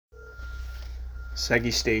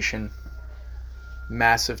Segi Station.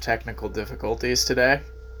 Massive technical difficulties today.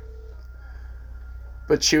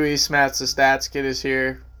 But Chewy Smatts the Stats Kid is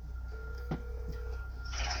here.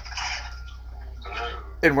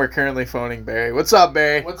 And we're currently phoning Barry. What's up,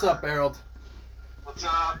 Barry? What's up, Harold? What's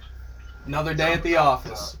up? Another day at the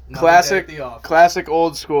office. Classic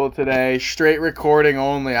old school today. Straight recording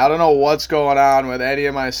only. I don't know what's going on with any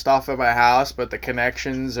of my stuff at my house, but the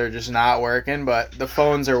connections are just not working. But the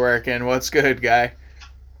phones are working. What's good, guy?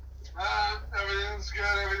 Everything's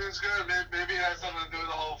good. Maybe it has something to do with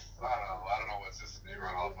the whole. I don't know what system you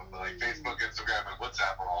run off of, but like Facebook, Instagram, and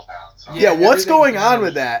WhatsApp are all down. So. Yeah, what's going on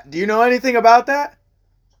with that? Do you know anything about that?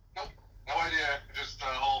 Nope, no idea. Just the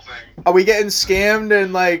whole thing. Are we getting scammed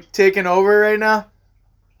and like taken over right now?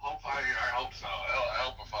 I hope so. I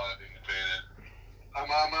hope we're finally being invaded.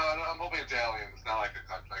 I'm hoping it's aliens, not like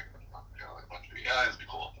a country, like a bunch of aliens. Be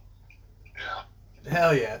cool. Yeah.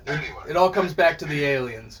 Hell yeah. Anyway. It all comes back to the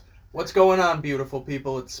aliens. What's going on, beautiful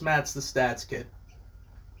people? It's Smatts the Stats Kid.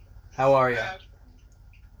 How are ya?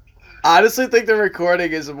 I honestly think the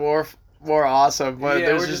recording is more awesome, but Yeah,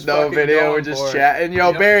 there's we're just just no fucking video. going We're just for it. chatting.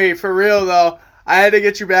 Yo, Yep. Barry, for real though, I had to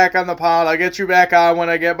get you back on the pod. I'll get you back on when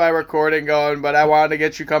I get my recording going, but I wanted to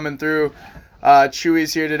get you coming through.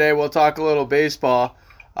 Chewy's here today. We'll talk a little baseball.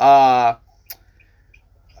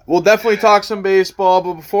 We'll definitely talk some baseball,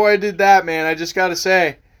 but before I did that, man, I just got to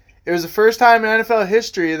say, it was the first time in NFL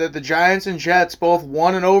history that the Giants and Jets both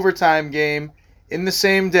won an overtime game in the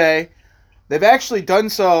same day. They've actually done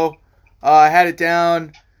so, had it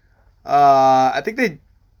down. I think they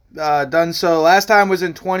done so. Last time was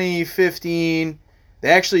in 2015. They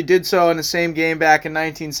actually did so in the same game back in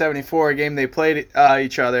 1974, a game they played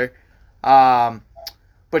each other.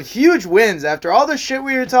 But huge wins after all the shit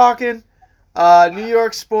we were talking. New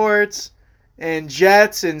York sports and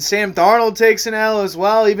Jets, and Sam Darnold takes an L as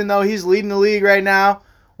well, even though he's leading the league right now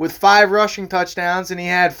with 5 rushing touchdowns, and he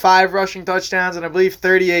had 5 rushing touchdowns in, I believe,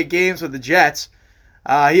 38 games with the Jets.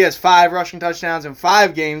 He has 5 rushing touchdowns in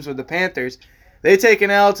 5 games with the Panthers. They take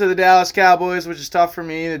an L to the Dallas Cowboys, which is tough for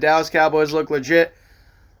me. The Dallas Cowboys look legit.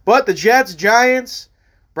 But the Jets, Giants,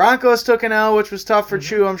 Broncos took an L, which was tough for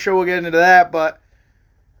Chew. I'm sure we'll get into that. But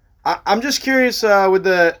I'm just curious with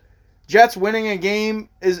the Jets winning a game.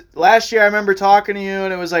 Last year I remember talking to you,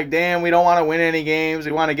 and it was like, damn, we don't want to win any games.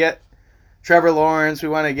 We want to get Trevor Lawrence. We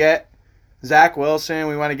want to get Zach Wilson.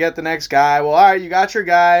 We want to get the next guy. Well, all right, you got your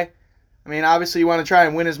guy. I mean, obviously you want to try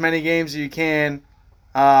and win as many games as you can.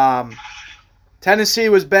 Tennessee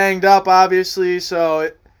was banged up, obviously, so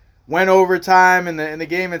it went overtime, and the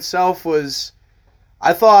game itself was,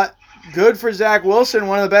 I thought, good for Zach Wilson.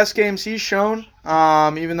 One of the best games he's shown,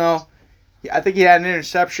 even though I think he had an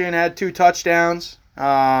interception, had 2 touchdowns. They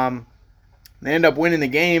end up winning the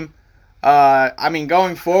game. I mean,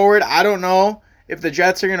 going forward, I don't know if the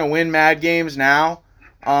Jets are going to win mad games now,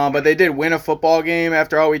 but they did win a football game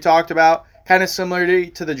after all we talked about. Kind of similar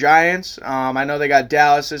to the Giants. I know they got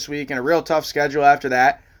Dallas this week and a real tough schedule after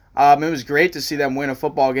that. It was great to see them win a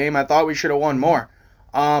football game. I thought we should have won more.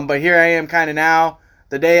 But here I am kind of now,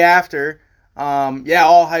 the day after. All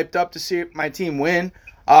hyped up to see my team win.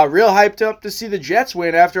 Real hyped up to see the Jets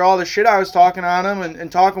win after all the shit I was talking on them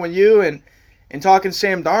and talking with you and talking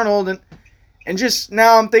Sam Darnold. And just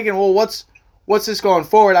now I'm thinking, well, what's this going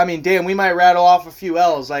forward? I mean, damn, we might rattle off a few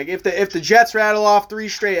L's. Like if the Jets rattle off 3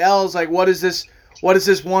 straight L's, like what does this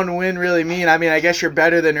one win really mean? I mean, I guess you're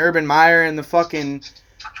better than Urban Meyer and the fucking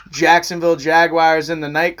Jacksonville Jaguars in the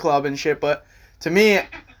nightclub and shit. But to me,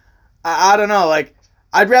 I don't know. Like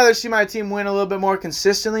I'd rather see my team win a little bit more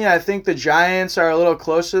consistently. I think the Giants are a little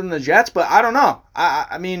closer than the Jets, but I don't know.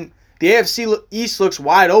 I mean, the AFC East looks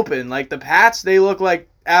wide open. Like the Pats, they look like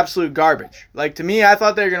absolute garbage. Like to me, I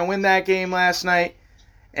thought they were going to win that game last night,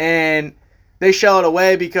 and they shell it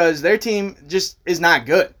away because their team just is not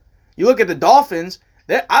good. You look at the Dolphins,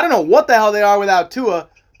 I don't know what the hell they are without Tua,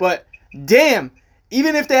 but damn,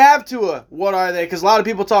 even if they have Tua, what are they? Because a lot of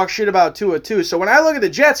people talk shit about Tua too. So when I look at the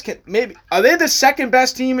Jets, are they the second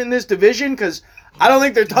best team in this division? Because I don't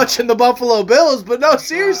think they're touching the Buffalo Bills. But no,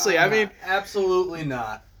 seriously, I mean, absolutely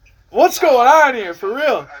not. What's going on here, for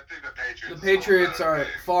real? I think The Patriots are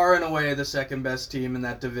far and away the second best team in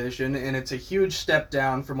that division, and it's a huge step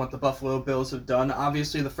down from what the Buffalo Bills have done.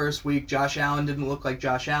 Obviously, the first week, Josh Allen didn't look like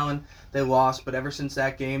Josh Allen. They lost, but ever since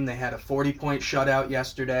that game, they had a 40-point shutout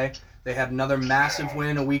yesterday. They had another massive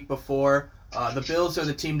win a week before. The Bills are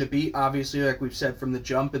the team to beat, obviously, like we've said from the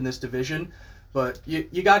jump in this division. But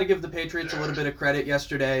you got to give the Patriots a little bit of credit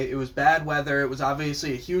yesterday. It was bad weather. It was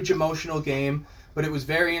obviously a huge emotional game. But it was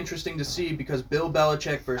very interesting to see because Bill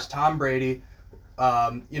Belichick versus Tom Brady,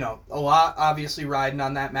 A lot obviously riding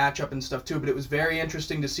on that matchup and stuff too, but it was very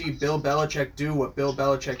interesting to see Bill Belichick do what Bill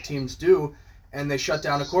Belichick teams do, and they shut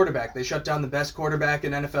down a quarterback. They shut down the best quarterback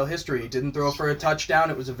in NFL history. He didn't throw for a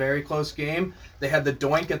touchdown. It was a very close game. They had the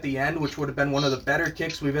doink at the end, which would have been one of the better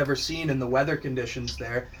kicks we've ever seen in the weather conditions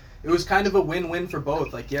there. It was kind of a win-win for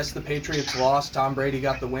both. Like, yes, the Patriots lost. Tom Brady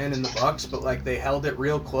got the win in the Bucs, but like they held it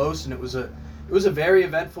real close, and it was a very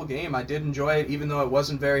eventful game. I did enjoy it, even though it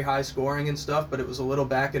wasn't very high scoring and stuff, but it was a little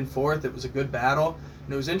back and forth. It was a good battle,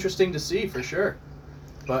 and it was interesting to see for sure.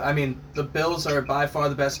 But, I mean, the Bills are by far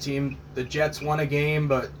the best team. The Jets won a game,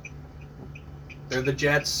 but they're the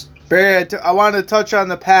Jets. Barry, I wanted to touch on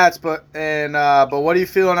the Pats, but what are you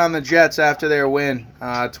feeling on the Jets after their win?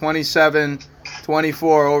 27-24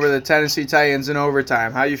 over the Tennessee Titans in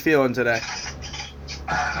overtime. How you feeling today?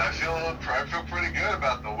 I feel pretty good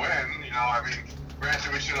about the win. I mean,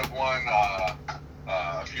 granted we should have won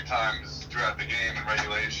a few times throughout the game in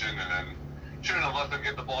regulation, and then shouldn't have let them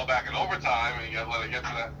get the ball back in overtime, and you got to let it get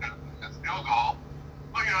to that field goal.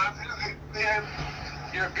 But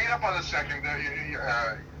you're beat up on the secondary.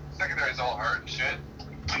 Secondary's all hurt and shit.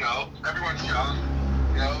 Everyone's young.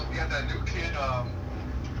 You got that new kid,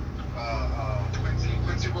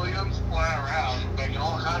 Quincy Williams, flying around, making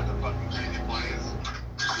all kinds of fucking crazy plays.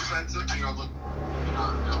 Defensive,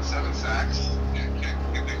 7 sacks.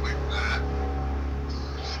 Can't take away from that.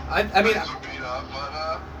 I mean, beat up,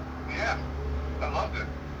 but yeah, I loved it.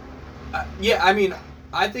 I mean,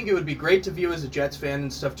 I think it would be great to view as a Jets fan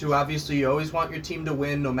and stuff too. Obviously, you always want your team to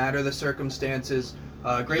win, no matter the circumstances.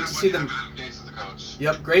 Great to see them.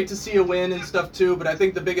 Yep, great to see a win and stuff too. But I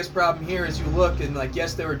think the biggest problem here is you look and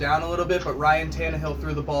yes, they were down a little bit, but Ryan Tannehill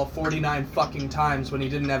threw the ball 49 fucking times when he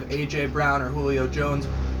didn't have AJ Brown or Julio Jones.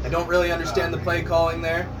 I don't really understand the play calling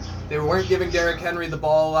there. They weren't giving Derrick Henry the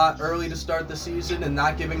ball a lot early to start the season and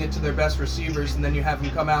not giving it to their best receivers, and then you have him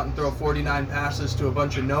come out and throw 49 passes to a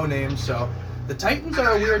bunch of no-names. So the Titans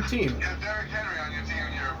are a weird team. You have Derrick Henry on your team,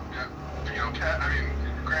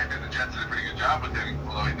 granted the Jets did a pretty good job with him,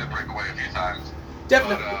 although he did break away a few times.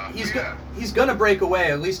 Definitely, he's gonna break away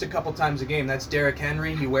at least a couple times a game. That's Derrick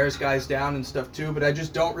Henry. He wears guys down and stuff too. But I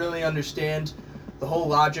just don't really understand the whole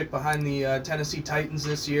logic behind the Tennessee Titans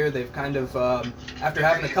this year. They've kind of, after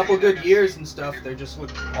having a couple good years and stuff, they just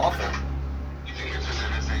look awful. You think it's just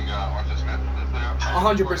missing Arthur Smith?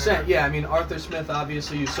 100%. Yeah, I mean Arthur Smith.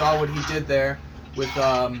 Obviously, you saw what he did there with.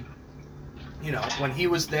 When he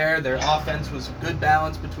was there, their offense was a good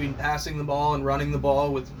balance between passing the ball and running the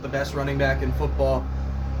ball with the best running back in football.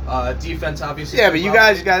 Defense, obviously. Yeah, but you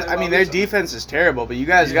guys got. I mean, their defense is terrible, but you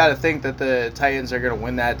guys got to think that the Titans are going to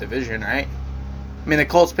win that division, right? I mean, the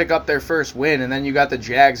Colts pick up their first win, and then you got the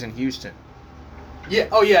Jags in Houston. Yeah.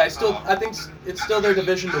 Oh, yeah. I think it's still their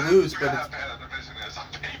division to lose, but it's.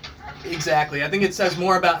 Exactly. I think it says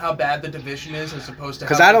more about how bad the division is as opposed to.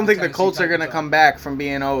 Because I don't think the Colts are going to come back from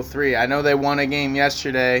being 0-3. I know they won a game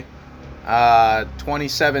yesterday,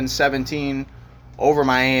 27-17 over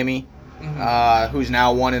Miami, who's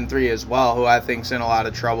now 1-3 as well, who I think's in a lot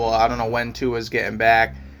of trouble. I don't know when Tua's getting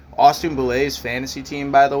back. Austin Boulet's fantasy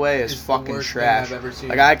team, by the way, is fucking trash.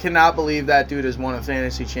 I cannot believe that dude has won a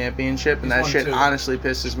fantasy championship, and that shit honestly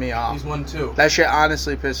pisses me off. He's won 2. That shit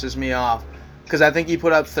honestly pisses me off. Because I think he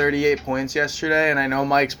put up 38 points yesterday, and I know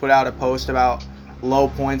Mike's put out a post about low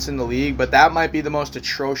points in the league, but that might be the most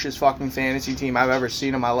atrocious fucking fantasy team I've ever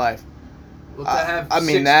seen in my life. Well, to have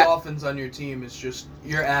 6 Dolphins on your team is just,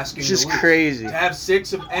 you're asking just to lose. Crazy. To have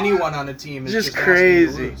 6 of anyone on a team is just crazy.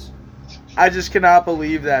 Asking to lose. I just cannot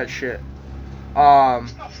believe that shit.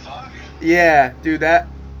 Yeah, dude, that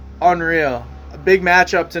unreal. A big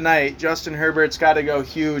matchup tonight. Justin Herbert's got to go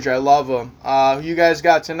huge. I love him. Who you guys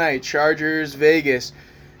got tonight? Chargers, Vegas.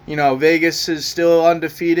 Vegas is still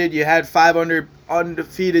undefeated. You had 500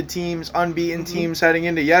 undefeated teams, unbeaten teams heading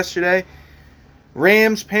into yesterday.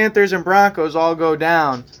 Rams, Panthers, and Broncos all go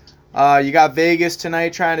down. You got Vegas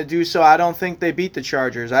tonight trying to do so. I don't think they beat the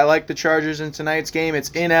Chargers. I like the Chargers in tonight's game. It's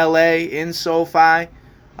in L.A., in SoFi.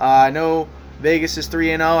 I know Vegas is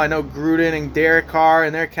 3-0. I know Gruden and Derek Carr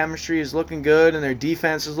and their chemistry is looking good and their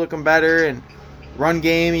defense is looking better. And run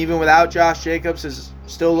game, even without Josh Jacobs, is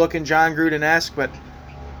still looking John Gruden-esque, but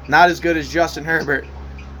not as good as Justin Herbert.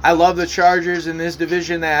 I love the Chargers in this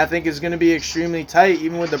division that I think is going to be extremely tight,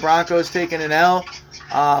 even with the Broncos taking an L.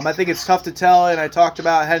 I think it's tough to tell, and I talked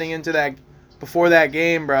about heading into that before that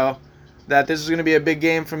game, bro, that this is going to be a big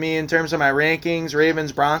game for me in terms of my rankings.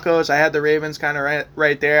 Ravens, Broncos. I had the Ravens kind of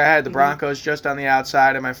right there. I had the Broncos just on the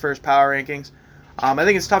outside in my first power rankings. I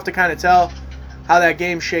think it's tough to kind of tell how that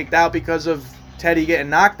game shaked out because of Teddy getting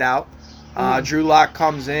knocked out. Drew Lock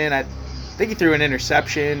comes in. I think he threw an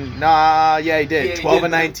interception. Nah, yeah, he did. Yeah, he 12 did.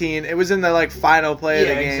 and 19. It was in the final play of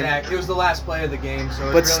the game. Exactly. It was the last play of the game,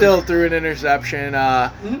 so. But still threw an interception. I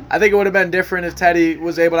think it would have been different if Teddy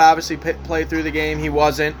was able to obviously play through the game. He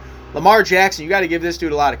wasn't. Lamar Jackson, you got to give this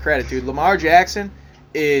dude a lot of credit, dude. Lamar Jackson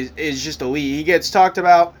is just elite. He gets talked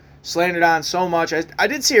about, slandered on so much. I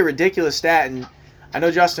did see a ridiculous stat, and I know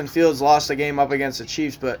Justin Fields lost the game up against the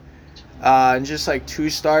Chiefs, but in just like 2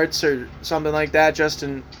 starts or something like that,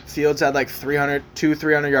 Justin Fields had like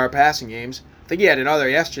 300-yard passing games. I think he had another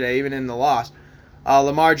yesterday, even in the loss.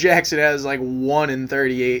 Lamar Jackson has like 1 in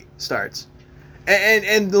 38 starts.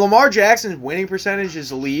 And Lamar Jackson's winning percentage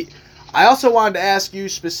is elite. I also wanted to ask you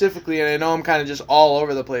specifically, and I know I'm kind of just all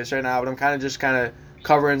over the place right now, but I'm kind of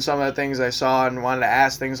covering some of the things I saw and wanted to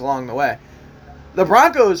ask things along the way. The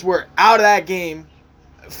Broncos were out of that game.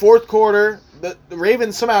 4th quarter, the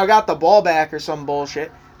Ravens somehow got the ball back or some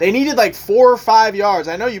bullshit. They needed like 4 or 5 yards.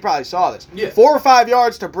 I know you probably saw this. Yeah. 4 or 5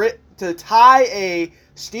 yards to tie a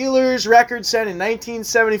Steelers record set in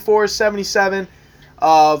 1974-77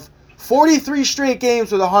 of 43 straight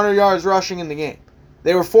games with 100 yards rushing in the game.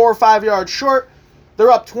 They were 4 or 5 yards short. They're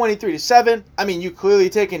up 23-7. I mean, you clearly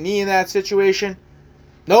take a knee in that situation.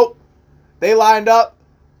 Nope. They lined up.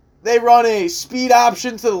 They run a speed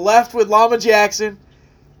option to the left with Lamar Jackson.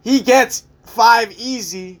 He gets 5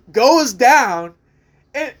 easy, goes down,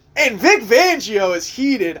 and Vic Fangio is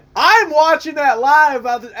heated. I'm watching that live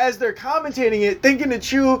as they're commentating it, thinking,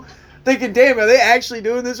 damn, are they actually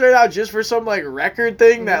doing this right now just for some like record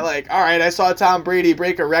thing that like, all right, I saw Tom Brady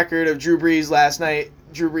break a record of Drew Brees last night.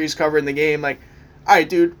 Drew Brees covering the game. Like, all right,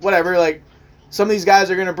 dude, whatever. Like, some of these guys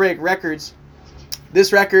are gonna break records.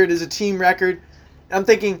 This record is a team record. And I'm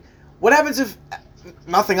thinking, what happens if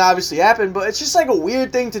nothing obviously happened? But it's just like a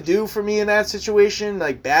weird thing to do for me in that situation.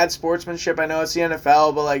 Like bad sportsmanship. I know it's the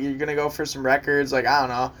NFL, but like you're gonna go for some records. Like I don't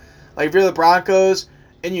know. Like if you're the Broncos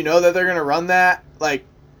and you know that they're gonna run that, like.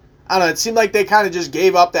 I don't know, it seemed like they kind of just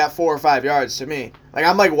gave up that 4 or 5 yards to me. Like,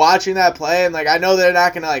 I'm, like, watching that play, and, like, I know they're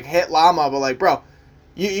not going to, like, hit Llama, but, like, bro,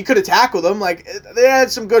 you could have tackled him. Like, they had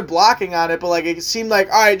some good blocking on it, but, like, it seemed like,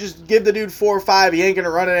 all right, just give the dude 4 or 5. He ain't going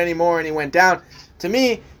to run it anymore, and he went down. To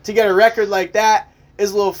me, to get a record like that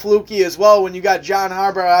is a little fluky as well when you got John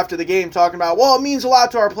Harbaugh after the game talking about, well, it means a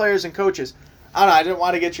lot to our players and coaches. I don't know, I didn't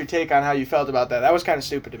want to get your take on how you felt about that. That was kind of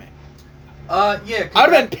stupid to me. Yeah. I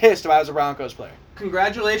would have been pissed if I was a Broncos player.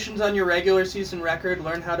 Congratulations on your regular season record.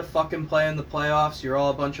 Learn how to fucking play in the playoffs. You're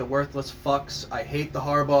all a bunch of worthless fucks. I hate the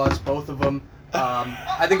Harbaughs, both of them.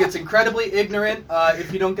 I think it's incredibly ignorant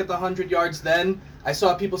if you don't get the 100 yards then. I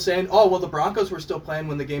saw people saying, oh, well, the Broncos were still playing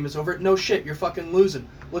when the game is over. No shit, you're fucking losing.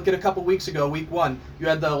 Look at a couple weeks ago, week 1. You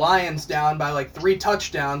had the Lions down by like 3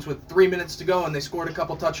 touchdowns with 3 minutes to go, and they scored a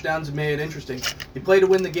couple touchdowns and made it interesting. You play to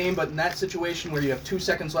win the game, but in that situation where you have 2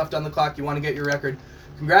 seconds left on the clock, you want to get your record.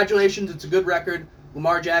 Congratulations, it's a good record.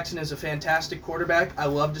 Lamar Jackson is a fantastic quarterback. I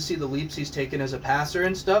love to see the leaps he's taken as a passer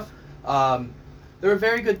and stuff. They're a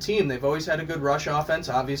very good team. They've always had a good rush offense.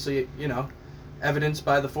 Obviously, evidenced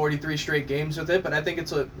by the 43 straight games with it. But I think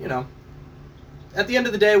it's at the end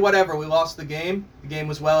of the day, whatever. We lost the game. The game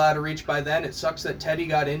was well out of reach by then. It sucks that Teddy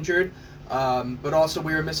got injured. But also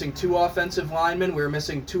we were missing 2 offensive linemen. We were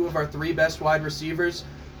missing 2 of our 3 best wide receivers.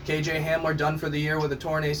 KJ Hamler done for the year with a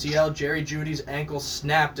torn ACL. Jerry Jeudy's ankle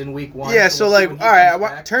snapped in week 1. Yeah, so like, all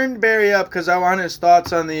right, turn Barry up because I want his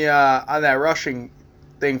thoughts on the on that rushing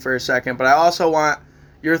thing for a second, but I also want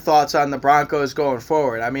your thoughts on the Broncos going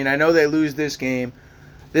forward. I mean, I know they lose this game.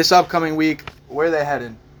 This upcoming week, where are they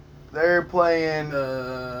headed? They're playing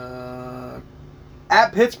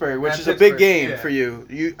at Pittsburgh, which is a big game for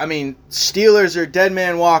you. I mean, Steelers are dead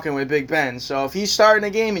man walking with Big Ben. So if he's starting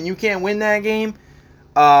a game and you can't win that game,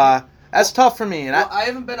 that's tough for me. And I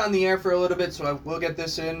haven't been on the air for a little bit, so I will get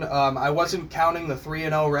this in. I wasn't counting the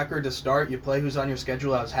 3-0 record to start. You play who's on your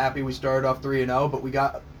schedule. I was happy we started off 3-0, but we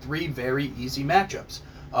got 3 very easy matchups.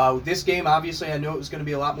 This game, obviously, I knew it was going to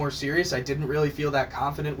be a lot more serious. I didn't really feel that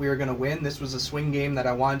confident we were going to win. This was a swing game that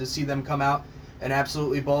I wanted to see them come out and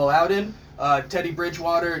absolutely ball out in. Teddy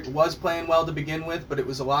Bridgewater was playing well to begin with, but it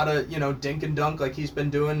was a lot of, dink and dunk like he's been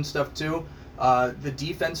doing and stuff too. The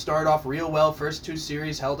defense started off real well. First 2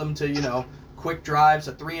 series held them to, quick drives,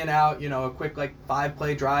 a 3 and out, a quick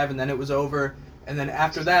 5-play drive, and then it was over. And then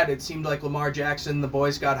after that, it seemed like Lamar Jackson, the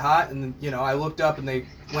boys got hot, and I looked up and they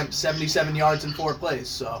went 77 yards in 4 plays.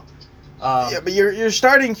 So. Yeah, but your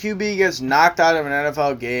starting QB gets knocked out of an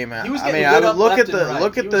NFL game. He was I mean, lit up look at left the and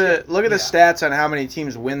look right. at the stats on how many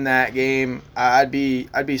teams win that game. I'd be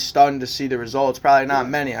stunned to see the results. Probably not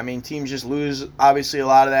many. I mean, teams just lose obviously a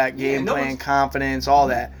lot of that game, playing confidence, all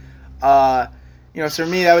that. So for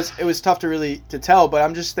me, it was tough to tell. But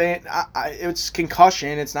I'm just saying, it's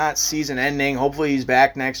concussion. It's not season ending. Hopefully he's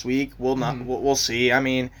back next week. We'll see. I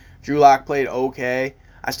mean, Drew Lock played okay.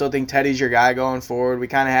 I still think Teddy's your guy going forward. We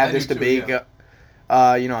kind of had this debate,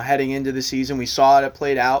 heading into the season. We saw it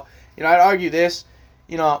played out. I'd argue this.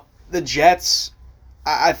 The Jets.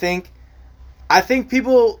 I think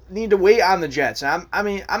people need to wait on the Jets. I'm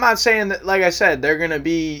not saying that, like I said, they're going to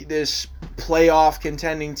be this playoff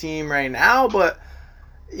contending team right now, but,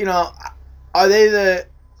 are they the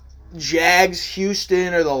Jags,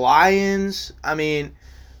 Houston, or the Lions? I mean,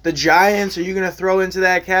 the Giants, are you going to throw into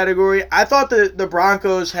that category? I thought the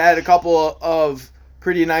Broncos had a couple of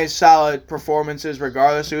pretty nice, solid performances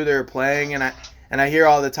regardless of who they're playing, and I hear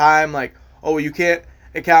all the time, like, oh, you can't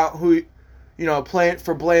account who,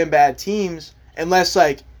 playing bad teams unless,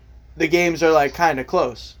 like, the games are, like, kind of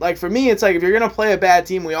close. Like, for me, it's like, if you're going to play a bad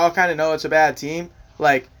team, we all kind of know it's a bad team,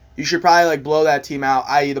 like, you should probably, like, blow that team out,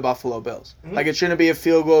 i.e. the Buffalo Bills. Mm-hmm. Like, it shouldn't be a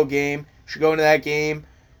field goal game. You should go into that game,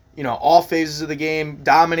 all phases of the game,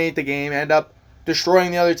 dominate the game, end up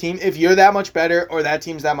destroying the other team if you're that much better or that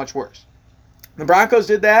team's that much worse. The Broncos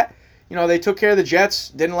did that. They took care of the Jets,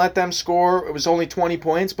 didn't let them score. It was only 20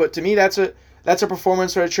 points, but to me, that's a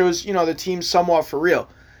performance where it shows, the team's somewhat for real.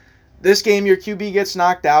 This game, your QB gets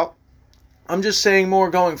knocked out. I'm just saying more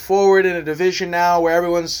going forward in a division now where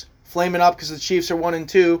everyone's flaming up because the Chiefs are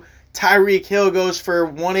 1-2. Tyreek Hill goes for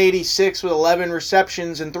 186 with 11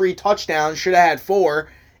 receptions and 3 touchdowns. Should have had 4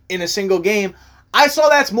 in a single game. I saw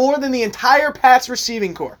that's more than the entire Pats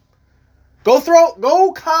receiving corps.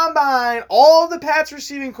 Go combine all of the Pats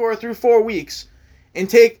receiving corps through 4 weeks and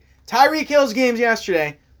take Tyreek Hill's games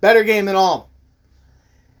yesterday. Better game than all of them.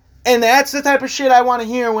 And that's the type of shit I want to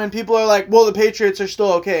hear when people are like, well, the Patriots are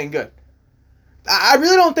still okay and good. I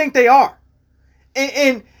really don't think they are.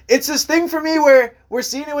 And it's this thing for me where we're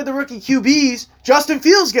seeing it with the rookie QBs. Justin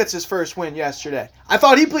Fields gets his first win yesterday. I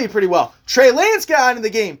thought he played pretty well. Trey Lance got into the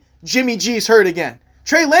game. Jimmy G's hurt again.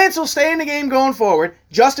 Trey Lance will stay in the game going forward.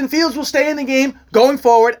 Justin Fields will stay in the game going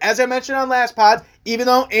forward, as I mentioned on last pod, even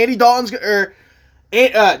though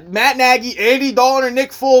Matt Nagy, Andy Dalton, or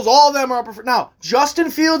Nick Foles, all of them are up. Now, Justin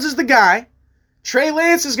Fields is the guy. Trey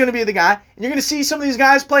Lance is going to be the guy. And you're going to see some of these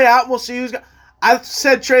guys play out, and we'll see who's... I've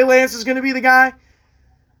said Trey Lance is going to be the guy.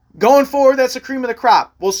 Going forward, that's the cream of the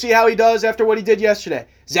crop. We'll see how he does after what he did yesterday.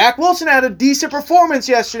 Zach Wilson had a decent performance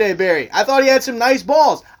yesterday, Barry. I thought he had some nice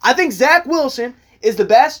balls. I think Zach Wilson is the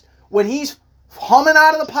best when he's humming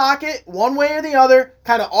out of the pocket, one way or the other,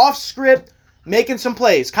 kind of off script, making some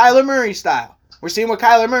plays. Kyler Murray style. We're seeing what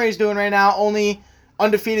Kyler Murray's doing right now. Only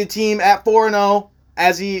undefeated team at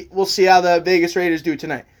 4-0, we'll see how the Vegas Raiders do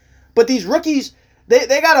tonight. But these rookies,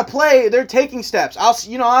 they got to play. They're taking steps. I'll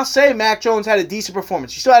say Mac Jones had a decent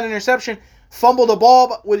performance. You still had an interception, fumbled the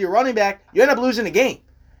ball with your running back. You end up losing the game.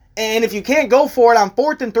 And if you can't go for it on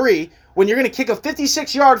 4th and 3, when you're going to kick a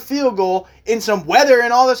 56-yard field goal in some weather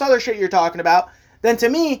and all this other shit you're talking about, then to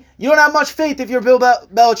me, you don't have much faith if you're Bill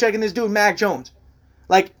Belichick and this dude Mac Jones.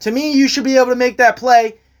 Like, to me, you should be able to make that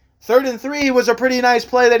play. 3rd and 3 was a pretty nice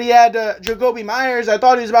play that he had to Jacoby Myers. I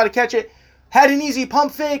thought he was about to catch it. Had an easy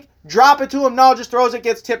pump fake, drop it to him. No, just throws it,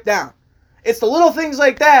 gets tipped down. It's the little things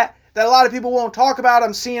like that a lot of people won't talk about.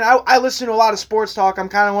 I'm seeing, I listen to a lot of sports talk. I'm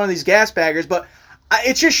kind of one of these gas baggers, but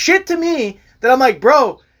it's just shit to me that I'm like,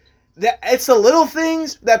 bro, it's the little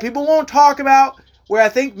things that people won't talk about where I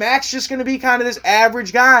think Mac's just going to be kind of this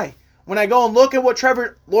average guy. When I go and look at what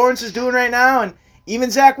Trevor Lawrence is doing right now, and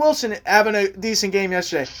even Zach Wilson having a decent game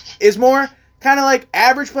yesterday, is more kind of like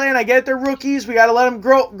average play, and I get they're rookies. We got to let them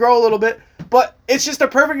grow a little bit. But it's just a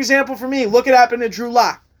perfect example for me. Look at what happened to Drew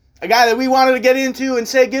Lock, a guy that we wanted to get into and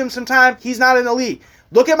say give him some time. He's not in the league.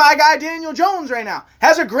 Look at my guy Daniel Jones right now.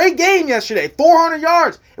 Has a great game yesterday. 400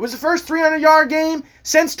 yards. It was the first 300-yard game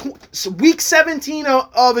since week 17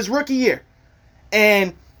 of his rookie year.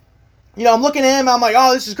 And, I'm looking at him. I'm like,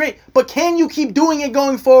 oh, this is great. But can you keep doing it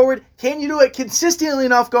going forward? Can you do it consistently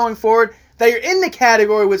enough going forward that you're in the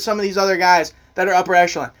category with some of these other guys that are upper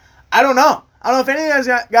echelon? I don't know. I don't know if any of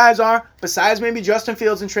those guys are, besides maybe Justin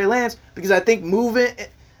Fields and Trey Lance, because I think moving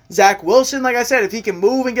Zach Wilson, like I said, if he can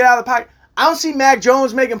move and get out of the pocket, I don't see Mac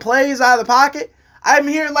Jones making plays out of the pocket. I'm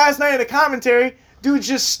hearing last night in the commentary, dude's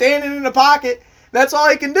just standing in the pocket. That's all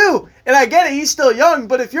he can do. And I get it, he's still young,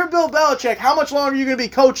 but if you're Bill Belichick, how much longer are you going to be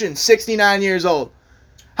coaching 69 years old?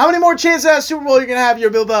 How many more chances at a Super Bowl you're going to have if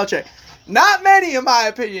you're Bill Belichick? Not many, in my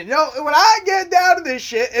opinion. When I get down to this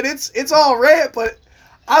shit, and it's all rant, but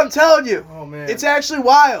I'm telling you, oh, man, it's actually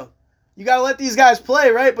wild. You got to let these guys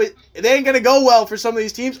play, right? But they ain't going to go well for some of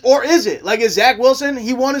these teams. Or is it? Like, is Zach Wilson,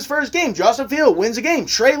 he won his first game. Justin Fields wins a game.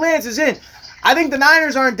 Trey Lance is in. I think the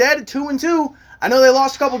Niners aren't dead at 2-2. I know they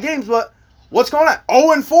lost a couple games, but what's going on?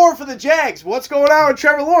 0-4 for the Jags. What's going on with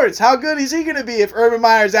Trevor Lawrence? How good is he going to be if Urban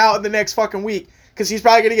Meyer's out in the next fucking week? Because he's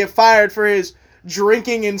probably going to get fired for his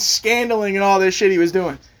drinking and scandaling and all this shit he was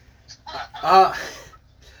doing.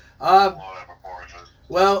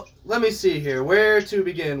 Well, let me see here. Where to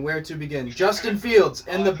begin? Justin Fields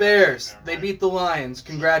and the Bears. They beat the Lions.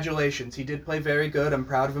 Congratulations. He did play very good. I'm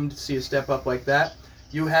proud of him to see a step up like that.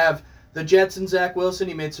 You have the Jets and Zach Wilson.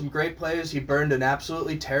 He made some great plays. He burned an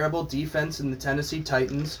absolutely terrible defense in the Tennessee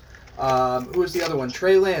Titans. Who was the other one?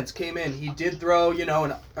 Trey Lance came in. He did throw,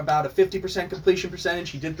 about a 50% completion percentage.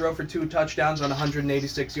 He did throw for 2 touchdowns on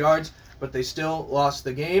 186 yards, but they still lost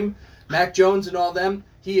the game. Mac Jones and all them,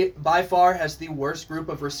 he by far has the worst group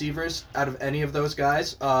of receivers out of any of those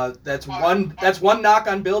guys. That's one knock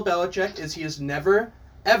on Bill Belichick is he has never,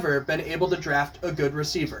 ever been able to draft a good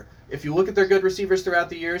receiver. If you look at their good receivers throughout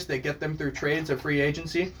the years, they get them through trades or free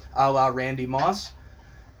agency, a la Randy Moss,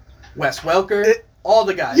 Wes Welker, all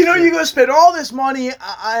the guys. You're going to spend all this money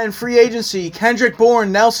on free agency. Kendrick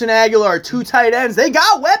Bourne, Nelson Aguilar, 2 tight ends. They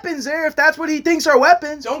got weapons there if that's what he thinks are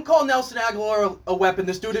weapons. Don't call Nelson Aguilar a weapon.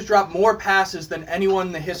 This dude has dropped more passes than anyone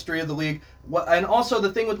in the history of the league. And also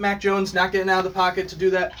the thing with Mac Jones not getting out of the pocket to do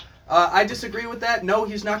that, I disagree with that. No,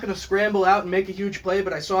 he's not going to scramble out and make a huge play,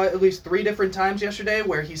 but I saw at least 3 different times yesterday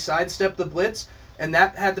where he sidestepped the blitz, and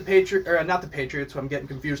that had not the Patriots, so I'm getting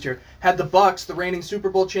confused here, had the Bucs, the reigning Super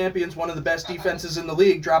Bowl champions, one of the best defenses in the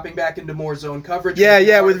league, dropping back into more zone coverage.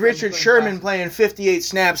 Yeah, with Richard Sherman playing 58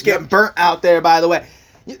 snaps, getting burnt out there, by the way.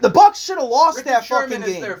 The Bucs should have lost that fucking game.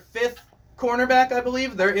 Richard Sherman is their 5th cornerback, I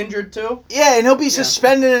believe. They're injured, too. Yeah, and he'll be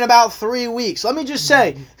suspended in about 3 weeks. Let me just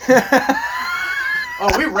say...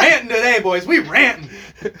 Oh, we ranting today, boys. We ranting.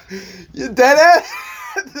 You dead ass?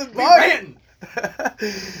 We ranting.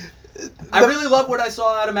 I really love what I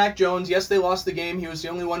saw out of Mac Jones. Yes, they lost the game. He was the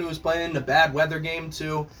only one who was playing in a bad weather game,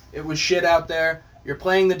 too. It was shit out there. You're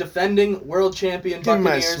playing the defending world champion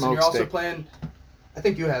Buccaneers, and you're also playing... I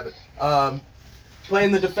think you have it.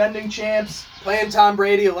 Playing the defending champs, playing Tom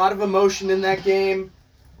Brady. A lot of emotion in that game.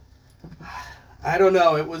 I don't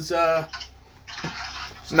know. It was...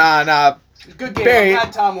 Nah. Good game. Barry.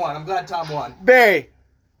 I'm glad Tom won. Barry.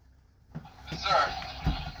 Yes, sir.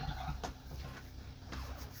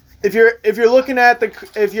 If you're looking at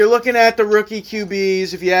the rookie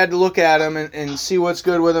QBs, if you had to look at them and see what's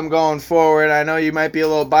good with them going forward, I know you might be a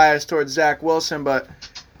little biased towards Zach Wilson, but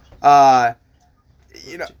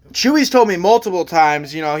Chewy's told me multiple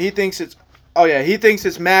times, he thinks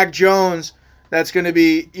it's Mac Jones that's going to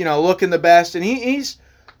be looking the best, and he's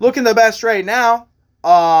looking the best right now.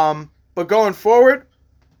 But going forward,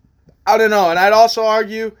 I don't know. And I'd also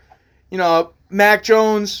argue, Mac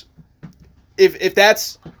Jones, if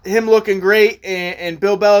that's him looking great and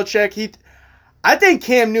Bill Belichick, I think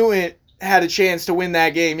Cam Newton had a chance to win that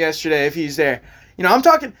game yesterday if he's there. I'm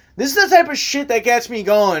talking, this is the type of shit that gets me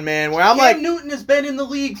going, man, where I'm Cam Newton has been in the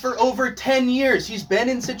league for over 10 years. He's been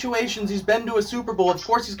in situations. He's been to a Super Bowl. Of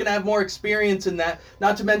course, he's going to have more experience in that.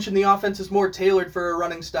 Not to mention the offense is more tailored for a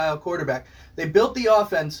running style quarterback. They built the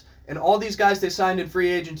offense, and all these guys they signed in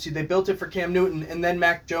free agency, they built it for Cam Newton, and then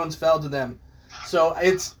Mac Jones fell to them. So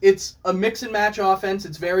it's a mix and match offense.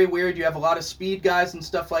 It's very weird. You have a lot of speed guys and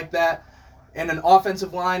stuff like that, and an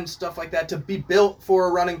offensive line and stuff like that to be built for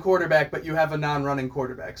a running quarterback, but you have a non-running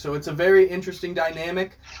quarterback. So it's a very interesting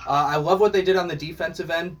dynamic. I love what they did on the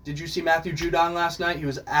defensive end. Did you see Matthew Judon last night? He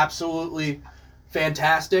was absolutely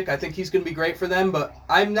fantastic. I think he's going to be great for them, but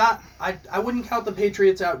I wouldn't count the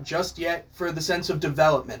Patriots out just yet for the sense of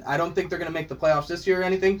development. I don't think they're going to make the playoffs this year or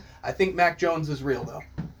anything. I think Mac Jones is real, though.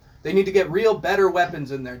 They need to get real, better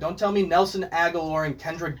weapons in there. Don't tell me Nelson Aguilar and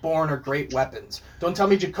Kendrick Bourne are great weapons. Don't tell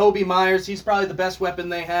me Jacoby Myers. He's probably the best weapon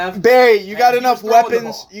they have. Barry, you got enough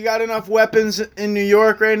weapons. You got enough weapons in New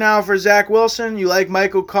York right now for Zach Wilson. You like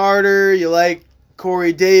Michael Carter. You like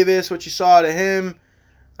Corey Davis. What you saw to him.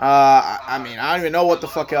 I don't even know what the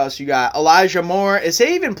fuck else you got. Elijah Moore. Has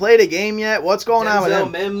he even played a game yet? What's going on with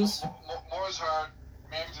him? Mims. Moore's hurt.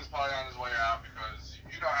 Mims is probably on his way out because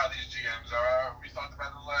you know how these GMs are. We talked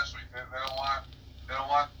about it last week. They don't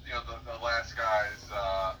want the last guy's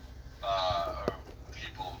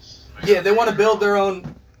people's. Yeah, they want to build their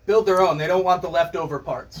own. They don't want the leftover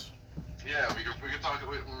parts. Yeah, we can talk.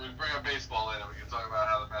 When we bring up baseball later, we can talk about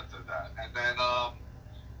how the Mets did that. And then but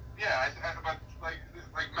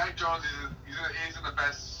like Mac Jones, he's in the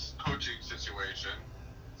best coaching situation.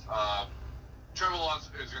 Trevor Lawrence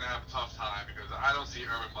is going to have a tough time because I don't see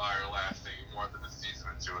Urban Meyer lasting more than a season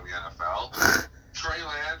or two in the NFL. Trey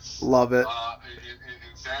Lance, love it.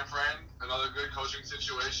 In San Fran, another good coaching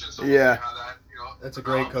situation. So yeah, we'll see how that that's a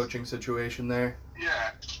great coaching situation there.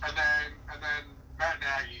 Yeah, and And then Matt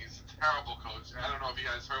Nagy's a terrible coach. I don't know if you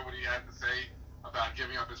guys heard what he had to say about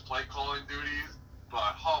giving up his play calling duties,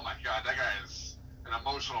 but oh my God, that guy is an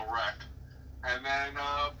emotional wreck. And then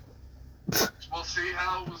we'll see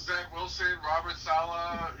how Zach Wilson, Robert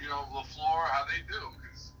Saleh, LaFleur, how they do,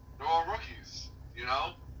 because they're all rookies,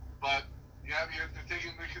 But yeah, they're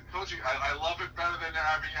taking the coaching. I love it better than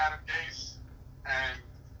having Adam Gase, and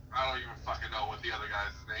I don't even fucking know what the other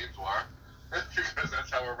guys' names were. Because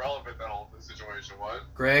that's how irrelevant that whole situation was.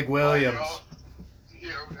 Greg Williams.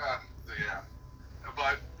 Yeah.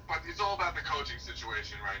 But it's all about the coaching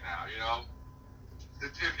situation right now.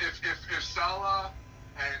 If Salah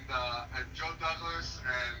and Joe Douglas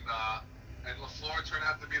and LaFleur turn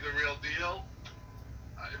out to be the real deal,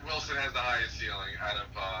 Wilson has the highest ceiling out of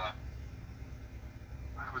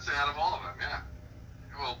I would say out of all of them. Yeah.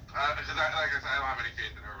 Well, because like I said, I don't have any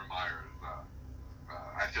faith in Urban Meyer.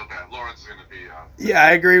 I feel bad. Lawrence is going to be. Yeah,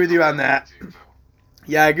 I agree with you on that.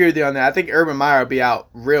 Yeah, I agree with you on that. I think Urban Meyer will be out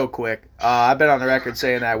real quick. I've been on the record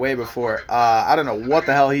saying that way before. I don't know what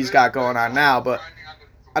the hell he's got going on now, but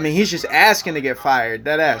I mean, he's just asking to get fired.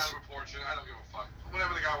 Dead ass. I don't give a fuck.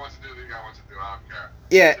 Whatever the guy wants to do, the guy wants to do. I don't care.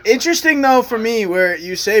 Yeah, interesting though for me, where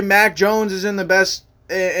you say Mac Jones is in the best,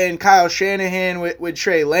 and Kyle Shanahan with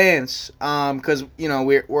Trey Lance, because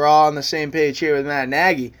we're all on the same page here with Matt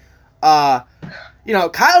Nagy.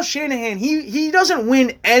 Kyle Shanahan, he doesn't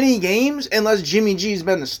win any games unless Jimmy G's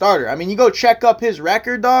been the starter. I mean, you go check up his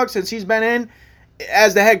record, dog, since he's been in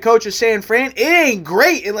as the head coach of San Fran. It ain't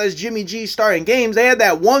great unless Jimmy G's starting games. They had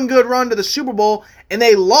that one good run to the Super Bowl, and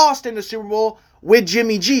they lost in the Super Bowl with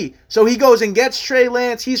Jimmy G. So he goes and gets Trey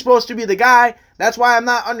Lance. He's supposed to be the guy. That's why I'm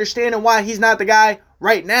not understanding why he's not the guy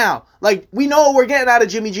right now. Like, we know what we're getting out of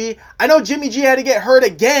Jimmy G. I know Jimmy G had to get hurt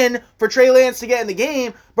again for Trey Lance to get in the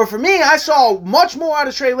game, but for me, I saw much more out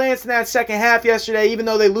of Trey Lance in that second half yesterday, even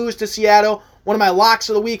though they lose to Seattle. One of my locks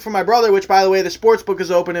of the week for my brother, which, by the way, the sportsbook is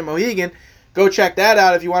open in Mohegan. Go check that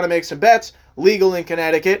out if you want to make some bets. Legal in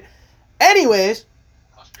Connecticut. Anyways,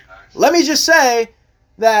 let me just say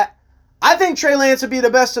that I think Trey Lance would be the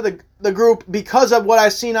best of the group because of what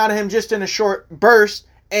I've seen out of him just in a short burst.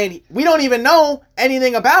 And we don't even know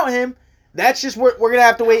anything about him. That's just we're going to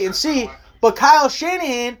have to wait and see. But Kyle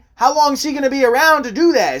Shanahan, how long is he going to be around to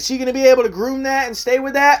do that? Is he going to be able to groom that and stay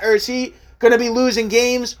with that? Or is he going to be losing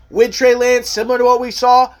games with Trey Lance, similar to what we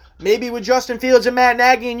saw maybe with Justin Fields and Matt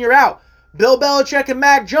Nagy, and you're out? Bill Belichick and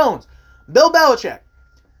Mac Jones. Bill Belichick.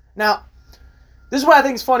 Now, this is what I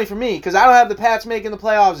think is funny for me, because I don't have the Pats making the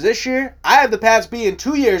playoffs this year. I have the Pats being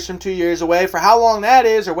 2 years from 2 years away, for how long that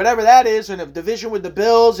is, or whatever that is, in a division with the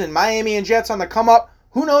Bills and Miami and Jets on the come up.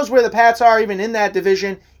 Who knows where the Pats are even in that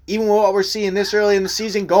division, even with what we're seeing this early in the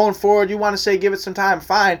season. Going forward, you want to say give it some time,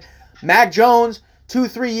 fine. Mac Jones,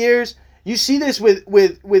 2-3 years. You see this with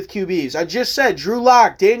QBs. I just said Drew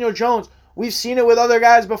Lock, Daniel Jones. We've seen it with other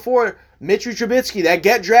guys before. Mitchell Trubisky, that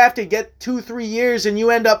get drafted, get 2-3 years, and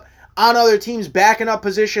you end up on other teams backing up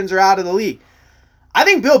positions or out of the league. I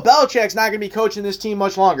think Bill Belichick's not going to be coaching this team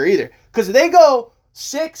much longer either. Because if they go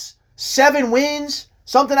 6-7 wins,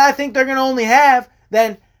 something I think they're going to only have,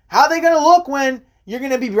 then how are they going to look when you're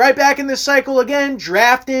going to be right back in this cycle again,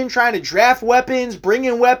 drafting, trying to draft weapons, bring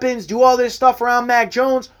in weapons, do all this stuff around Mac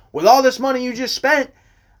Jones with all this money you just spent?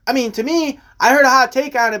 I mean, to me, I heard a hot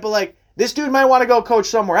take on it, but this dude might want to go coach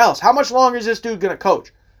somewhere else. How much longer is this dude going to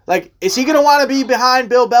coach? Is he going to want to be behind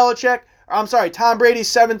Bill Belichick? Tom Brady's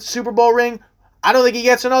 7th Super Bowl ring? I don't think he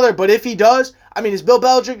gets another, but if he does, is Bill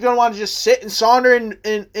Belichick going to want to just sit and saunter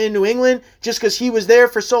in New England just because he was there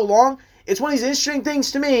for so long? It's one of these interesting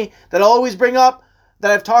things to me that I'll always bring up,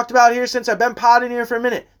 that I've talked about here since I've been potting here for a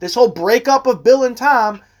minute. This whole breakup of Bill and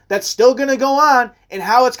Tom that's still going to go on, and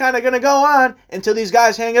how it's kind of going to go on until these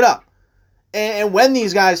guys hang it up. And when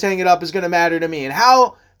these guys hang it up is going to matter to me. And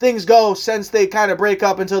how things go since they kind of break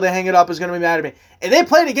up until they hang it up is going to matter to me. And they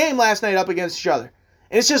played a game last night up against each other.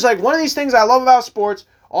 And it's just one of these things I love about sports,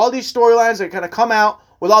 all these storylines that kind of come out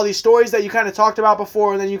with all these stories that you kind of talked about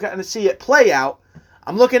before, and then you kind of see it play out.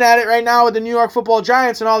 I'm looking at it right now with the New York Football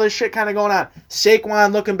Giants and all this shit kind of going on.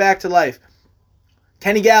 Saquon looking back to life.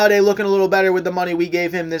 Kenny Galladay looking a little better with the money we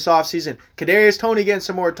gave him this offseason. Kadarius Toney getting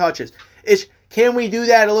some more touches. Can we do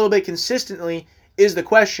that a little bit consistently is the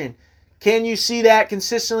question. Can you see that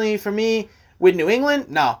consistently for me with New England?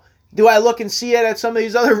 No. Do I look and see it at some of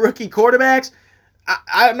these other rookie quarterbacks?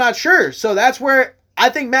 I'm not sure. So that's where I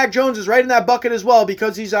think Mac Jones is right in that bucket as well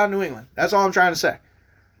because he's on New England. That's all I'm trying to say.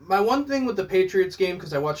 My one thing with the Patriots game,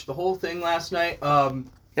 because I watched the whole thing last night.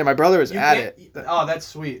 Yeah, my brother was at it. Oh, that's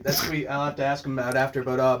sweet. That's sweet. I'll have to ask him about it after.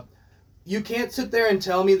 But you can't sit there and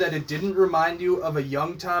tell me that it didn't remind you of a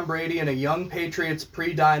young Tom Brady and a young Patriots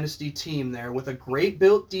pre-dynasty team there with a great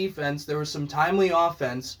built defense. There was some timely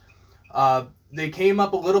offense. They came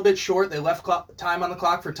up a little bit short. They left time on the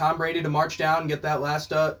clock for Tom Brady to march down and get that last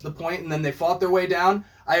the point, and then they fought their way down.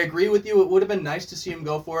 I agree with you. It would have been nice to see him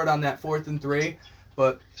go for it on that 4th and 3,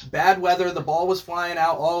 but bad weather. The ball was flying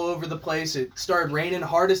out all over the place. It started raining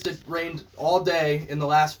hardest it rained all day in the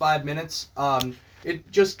last 5 minutes. It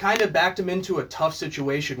just kind of backed him into a tough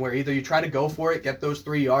situation where either you try to go for it, get those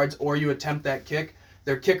 3 yards, or you attempt that kick.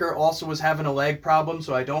 Their kicker also was having a leg problem,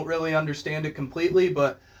 so I don't really understand it completely,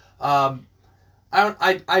 but I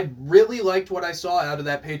really liked what I saw out of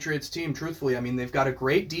that Patriots team, truthfully. I mean, they've got a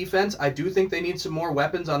great defense. I do think they need some more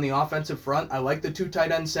weapons on the offensive front. I like the 2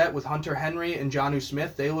 tight end set with Hunter Henry and Jonnu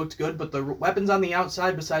Smith. They looked good, but the weapons on the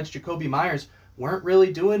outside besides Jacoby Myers weren't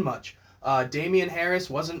really doing much. Damian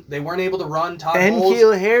Harris they weren't able to run. Todd Bowles,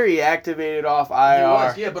 N'Keal Harry activated off IR. he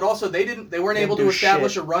was, yeah, but also they weren't able to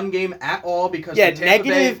establish a run game at all because yeah, the Tampa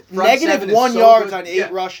Bay front negative seven is 1 so yards good. on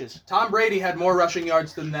 8 rushes. Tom Brady had more rushing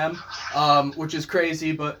yards than them, which is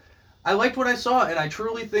crazy, but I liked what I saw, and I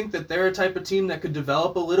truly think that they're a type of team that could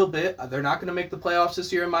develop a little bit. They're not going to make the playoffs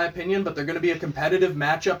this year, in my opinion, but they're going to be a competitive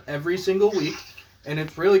matchup every single week, and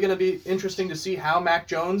it's really going to be interesting to see how Mac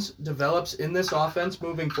Jones develops in this offense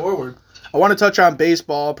moving forward. I want to touch on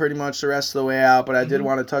baseball pretty much the rest of the way out, but I did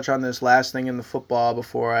want to touch on this last thing in the football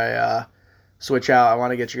before I switch out. I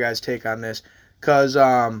want to get your guys' take on this because,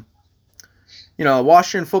 the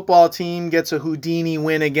Washington football team gets a Houdini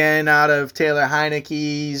win again out of Taylor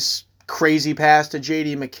Heineke's crazy pass to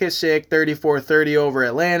J.D. McKissick, 34-30 over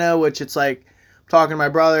Atlanta, which it's like, I'm talking to my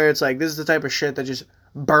brother, it's like, this is the type of shit that just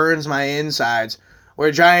burns my insides,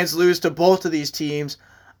 where Giants lose to both of these teams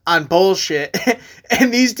on bullshit,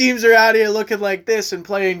 and these teams are out here looking like this and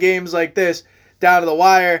playing games like this down to the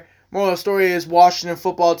wire. Moral of the story is Washington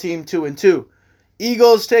football team 2-2.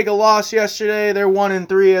 Eagles take a loss yesterday. They're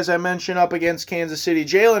 1-3, as I mentioned, up against Kansas City.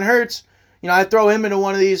 Jalen Hurts, I throw him into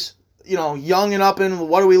one of these, young and up and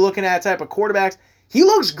what are we looking at type of quarterbacks. He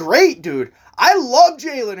looks great, dude. I love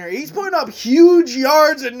Jalen Hurts. He's putting up huge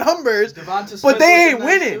yards and numbers, but they ain't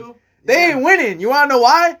winning. They ain't winning. You want to know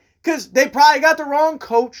why? Because they probably got the wrong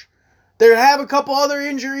coach. They have a couple other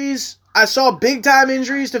injuries. I saw big-time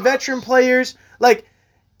injuries to veteran players.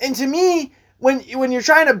 And to me, when you're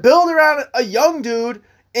trying to build around a young dude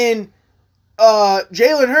in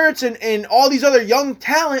Jalen Hurts and all these other young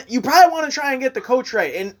talent, you probably want to try and get the coach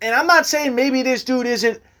right. And I'm not saying maybe this dude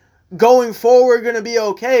isn't going forward going to be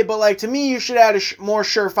okay, but to me, you should add a more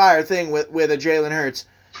surefire thing with a Jalen Hurts,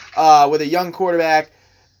 with a young quarterback.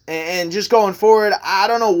 And just going forward, I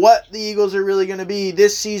don't know what the Eagles are really going to be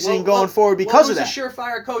this season going forward because of that. Who's a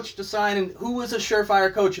surefire coach to sign, and who was a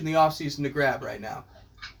surefire coach in the offseason to grab right now?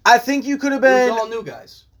 I think you could have been... It was all new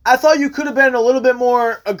guys. I thought you could have been a little bit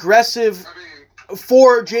more aggressive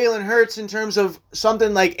for Jalen Hurts in terms of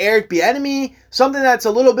something like Eric Bieniemy, something that's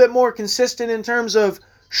a little bit more consistent in terms of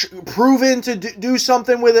proven to do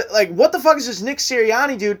something with it. What the fuck is this Nick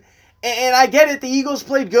Sirianni, dude? And I get it, the Eagles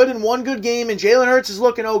played good in one good game, and Jalen Hurts is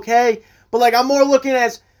looking okay. But, I'm more looking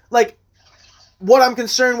at, what I'm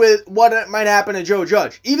concerned with, what might happen to Joe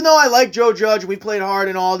Judge. Even though I like Joe Judge, we played hard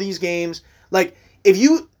in all these games. If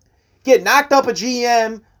you get knocked up a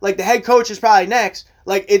GM, the head coach is probably next,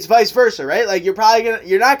 it's vice versa, right?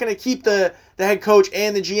 You're not gonna keep the head coach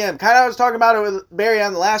and the GM. Kind of I was talking about it with Barry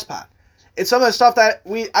on the last pod. It's some of the stuff that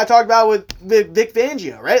I talked about with Vic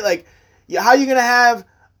Fangio, right? How are you gonna have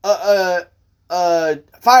fire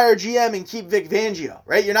GM and keep Vic Fangio,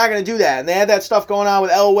 right? You're not going to do that. And they had that stuff going on with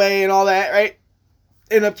Elway and all that, right?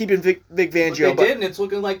 Ended up keeping Vic Fangio. But they did, and it's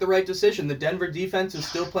looking like the right decision. The Denver defense is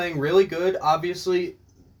still playing really good. Obviously,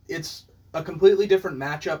 it's a completely different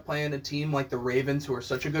matchup playing a team like the Ravens, who are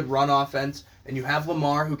such a good run offense, and you have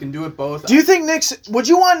Lamar, who can do it both. Do you think would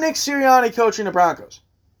you want Nick Sirianni coaching the Broncos?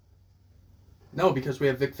 No, because we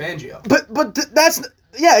have Vic Fangio. But that's...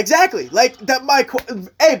 Yeah, exactly.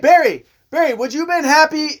 Hey, Barry, would you have been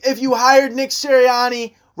happy if you hired Nick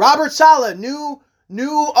Sirianni, Robert Saleh, new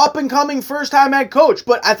up-and-coming first-time head coach,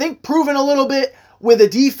 but I think proven a little bit with a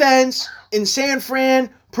defense in San Fran,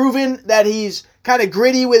 proven that he's kind of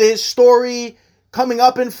gritty with his story coming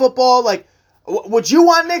up in football. Would you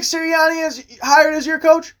want Nick Sirianni hired as your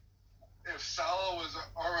coach? If Saleh was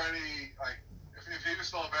already, if he was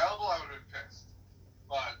still available, I would have been pissed.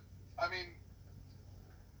 But,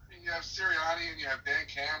 you have Sirianni and you have Dan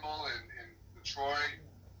Campbell in Detroit.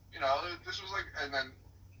 This was and then,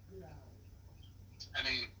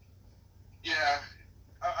 yeah,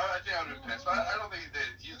 I think I would have been pissed. But I don't think that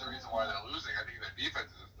he's the reason why they're losing. I think their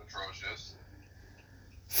defense is atrocious.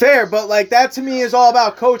 Fair, but like that to me is all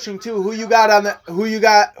about coaching too. Who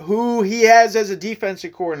he has as a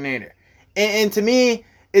defensive coordinator, and to me,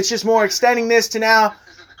 it's just more extending this to now.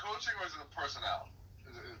 Is it the coaching or is it the personnel?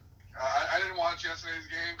 I didn't watch yesterday's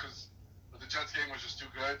game because the Jets game was just too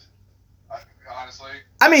good. Honestly.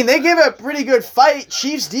 I mean, they give a pretty good fight.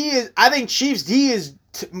 I think Chiefs D is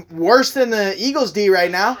worse than the Eagles D right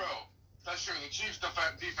now. That's true. The Chiefs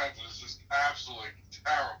defense is just absolutely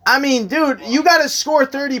terrible. I mean, dude, you got to score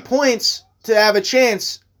 30 points to have a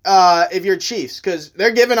chance if you're Chiefs, because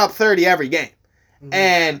they're giving up 30 every game. Mm-hmm.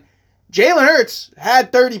 And Jalen Hurts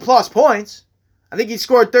had 30-plus points. I think he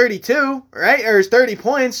scored 32, right? Or 30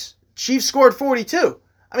 points. Chiefs scored 42.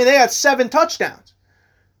 I mean, they had 7 touchdowns.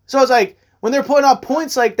 So it's like, when they're putting up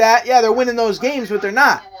points like that, yeah, they're winning those games, but they're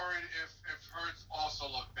not. I'm worried if Hurts also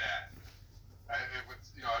looked bad.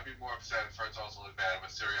 I'd be more upset if Hurts also looked bad with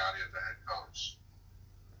Sirianni as the head coach.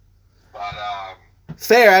 But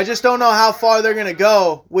fair. I just don't know how far they're gonna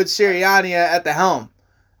go with Sirianni at the helm,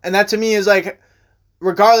 and that to me is like,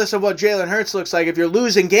 regardless of what Jalen Hurts looks like, if you're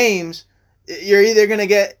losing games, you're either gonna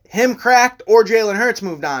get him cracked or Jalen Hurts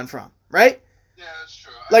moved on from, right? Yeah, that's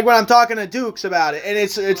true. Like when I'm talking to Dukes about it, and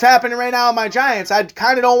it's happening right now with my Giants. I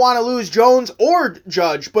kind of don't want to lose Jones or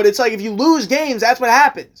Judge, but it's like if you lose games, that's what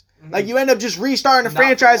happens. Mm-hmm. Like you end up just restarting the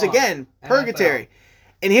franchise again. Purgatory.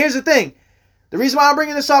 And here's the thing. The reason why I'm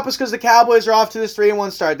bringing this up is because the Cowboys are off to this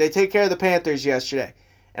 3-1 start. They take care of the Panthers yesterday.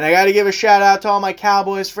 And I got to give a shout out to all my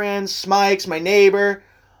Cowboys friends, Smikes, my neighbor,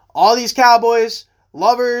 all these Cowboys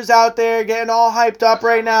lovers out there getting all hyped up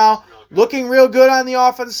right now, looking real good on the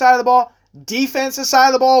offensive side of the ball. Defensive side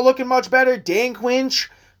of the ball looking much better. Dan Quinn,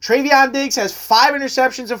 Travion Diggs has 5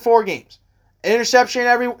 interceptions in 4 games. An interception in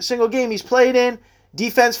every single game he's played in.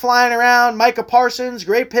 Defense flying around. Micah Parsons,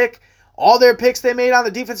 great pick. All their picks they made on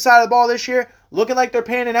the defensive side of the ball this year, looking like they're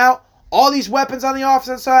panning out. All these weapons on the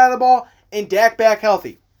offensive side of the ball, and Dak back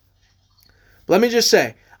healthy. But let me just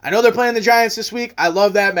say, I know they're playing the Giants this week. I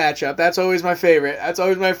love that matchup. That's always my favorite.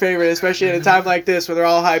 Especially at a time like this where they're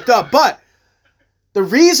all hyped up. But the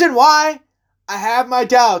reason why I have my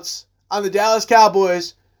doubts on the Dallas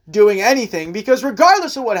Cowboys doing anything, because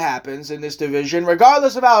regardless of what happens in this division,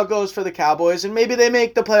 regardless of how it goes for the Cowboys, and maybe they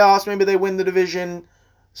make the playoffs, maybe they win the division,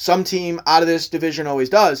 some team out of this division always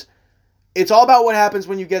does, it's all about what happens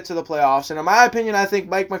when you get to the playoffs. And in my opinion, I think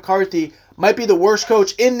Mike McCarthy might be the worst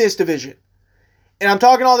coach in this division. And I'm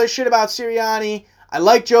talking all this shit about Sirianni. I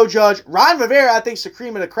like Joe Judge. Ron Rivera, I think, is the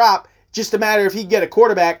cream of the crop. Just a matter if he can get a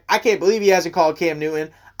quarterback. I can't believe he hasn't called Cam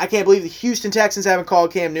Newton. I can't believe the Houston Texans haven't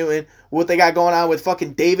called Cam Newton. What they got going on with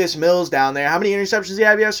fucking Davis Mills down there. How many interceptions did he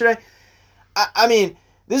have yesterday? I mean,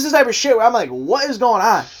 this is the type of shit where I'm like, what is going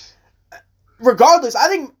on? Regardless, I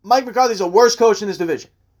think Mike McCarthy's the worst coach in this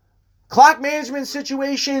division. Clock management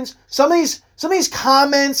situations, some of these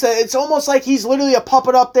comments, that it's almost like he's literally a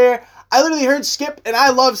puppet up there. I literally heard Skip, and I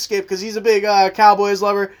love Skip because he's a big Cowboys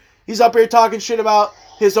lover. He's up here talking shit about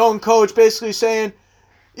his own coach, basically saying,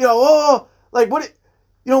 we got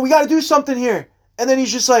to do something here. And then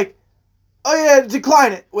he's just like, oh yeah,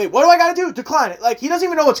 decline it. Wait, what do I got to do? Decline it. Like, he doesn't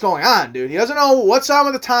even know what's going on, dude. He doesn't know what's on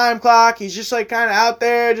with the time clock. He's just like kind of out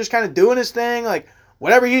there, just kind of doing his thing. Like,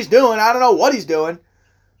 whatever he's doing, I don't know what he's doing.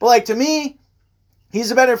 But like, to me, he's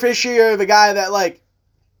the beneficiary of a guy that, like,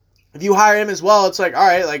 if you hire him as well, it's like, all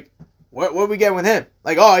right, like, what are we getting with him?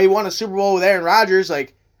 Like, oh, he won a Super Bowl with Aaron Rodgers.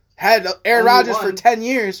 Like, had Aaron Rodgers for 10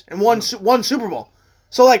 years and won Super Bowl.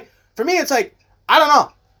 So, like, for me, it's like, I don't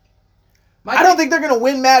know. I don't think they're going to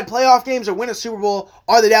win mad playoff games or win a Super Bowl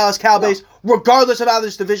or the Dallas Cowboys, regardless of how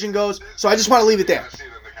this division goes. So I just want to leave it there.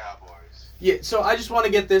 Yeah, so I just want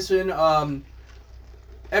to get this in.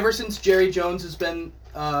 Ever since Jerry Jones has been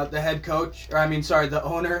the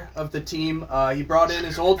owner of the team, he brought in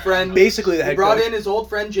his old friend. Basically the head coach. He brought in his old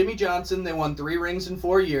friend Jimmy Johnson. They won 3 rings in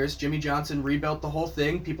 4 years. Jimmy Johnson rebuilt the whole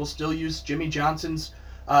thing. People still use Jimmy Johnson's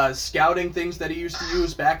scouting things that he used to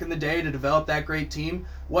use back in the day to develop that great team.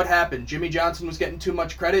 What happened? Jimmy Johnson was getting too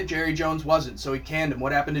much credit. Jerry Jones wasn't, so he canned him.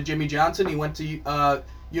 What happened to Jimmy Johnson? He went to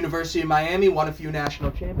University of Miami, won a few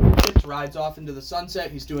national championships, rides off into the sunset.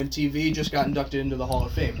 He's doing TV, just got inducted into the Hall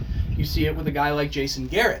of Fame. You see it with a guy like Jason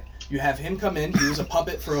Garrett. You have him come in. He was a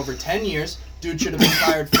puppet for over 10 years. Dude should have been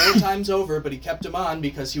fired 4 times over, but he kept him on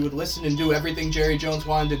because he would listen and do everything Jerry Jones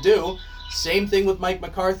wanted to do. Same thing with Mike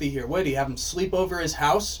McCarthy here. What, did he have him sleep over his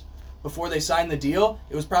house before they signed the deal?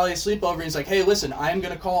 It was probably a sleepover, and he's like, hey, listen, I am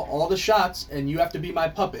going to call all the shots, and you have to be my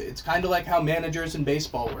puppet. It's kind of like how managers in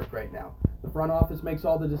baseball work right now. The front office makes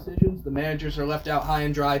all the decisions. The managers are left out high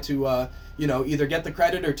and dry to, either get the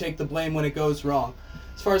credit or take the blame when it goes wrong.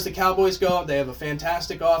 as far as the Cowboys go, they have a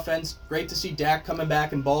fantastic offense. Great to see Dak coming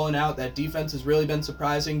back and balling out. That defense has really been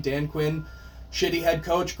surprising. Dan Quinn, shitty head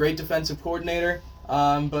coach, great defensive coordinator.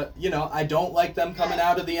 But, I don't like them coming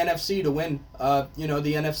out of the NFC to win, the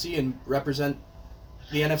NFC and represent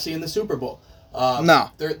the NFC in the Super Bowl. No.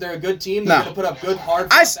 They're a good team. They're going to put up good, hard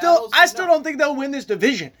I still don't think they'll win this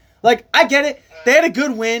division. Like, I get it. They had a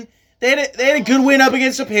good win. They had a good win up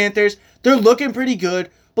against the Panthers. They're looking pretty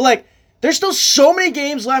good. But, like, there's still so many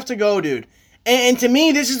games left to go, dude. And to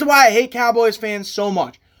me, this is why I hate Cowboys fans so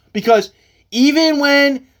much. Because even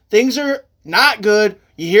when things are not good,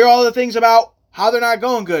 you hear all the things about how they're not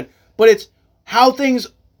going good. But it's how things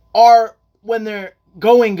are when they're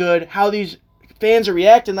going good, how these fans are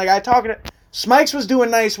reacting. Like, Smikes was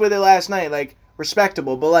doing nice with it last night, like,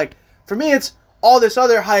 respectable. But, like, for me, it's all this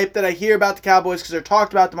other hype that I hear about the Cowboys because they're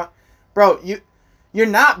talked about them. Bro, you're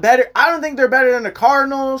not better. I don't think they're better than the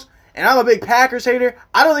Cardinals, and I'm a big Packers hater.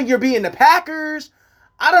 I don't think you're beating the Packers.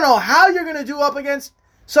 I don't know how you're going to do up against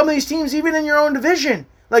some of these teams, even in your own division.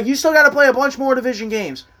 Like, you still got to play a bunch more division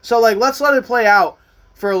games. So, like, let's let it play out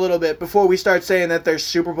for a little bit before we start saying that they're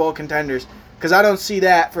Super Bowl contenders. Because I don't see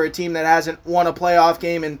that for a team that hasn't won a playoff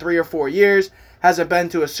game in 3 or 4 years, hasn't been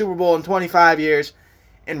to a Super Bowl in 25 years,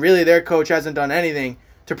 and really their coach hasn't done anything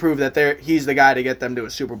to prove that he's the guy to get them to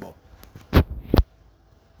a Super Bowl.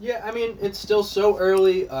 Yeah, I mean, it's still so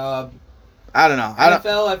early. I don't know.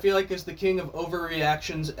 NFL, I feel like, is the king of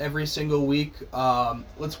overreactions every single week.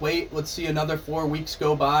 Let's wait. Let's see another 4 weeks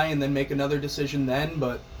go by and then make another decision then.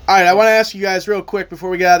 But all right, I want to ask you guys real quick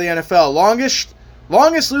before we get out of the NFL.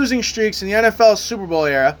 Longest losing streaks in the NFL Super Bowl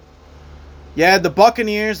era. You had the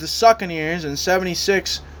Buccaneers, the Succaneers, in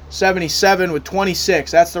 76-77 with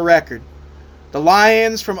 26. That's the record. The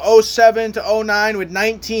Lions from 07 to 09 with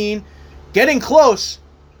 19. Getting close.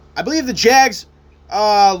 I believe the Jags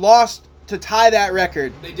lost to tie that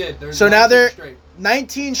record. They did. So now they're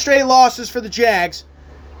 19 straight losses for the Jags.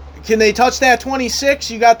 Can they touch that 26?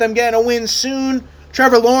 You got them getting a win soon.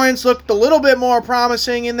 Trevor Lawrence looked a little bit more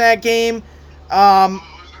promising in that game.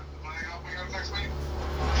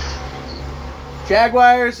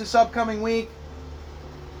 Jaguars this upcoming week.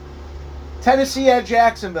 Tennessee at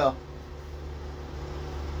Jacksonville.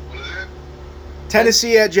 What is it?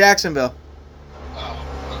 Tennessee at Jacksonville.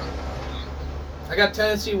 I got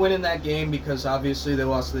Tennessee winning that game because obviously they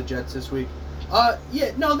lost to the Jets this week. They're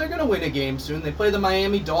going to win a game soon. They play the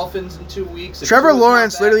Miami Dolphins in 2 weeks. Trevor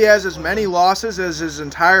Lawrence literally has as many losses as his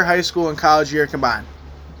entire high school and college year combined.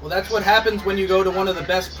 Well, that's what happens when you go to one of the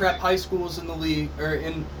best prep high schools in the league, or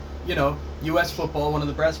in, U.S. football, one of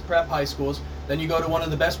the best prep high schools. Then you go to one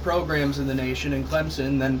of the best programs in the nation in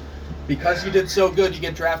Clemson. Then because you did so good, you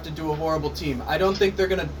get drafted to a horrible team. I don't think they're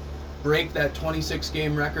going to break that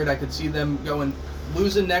 26-game record. I could see them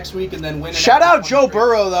losing next week and then winning. Shout out Joe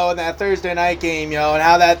Burrow, though, in that Thursday night game, and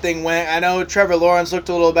how that thing went. I know Trevor Lawrence looked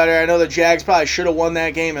a little better. I know the Jags probably should have won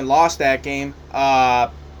that game and lost that game.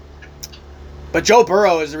 But Joe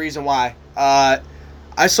Burrow is the reason why.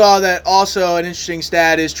 I saw that also an interesting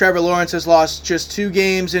stat is Trevor Lawrence has lost just 2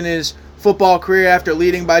 games in his football career after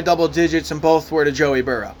leading by double digits, and both were to Joey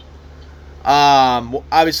Burrow.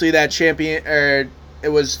 Obviously, that it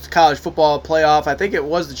was college football playoff. I think it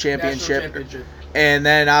was the championship. And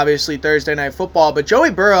then, obviously, Thursday Night Football. But Joey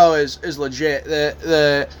Burrow is legit.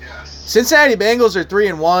 The Cincinnati Bengals are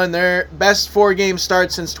 3-1. Their best 4-game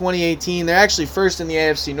start since 2018. They're actually first in the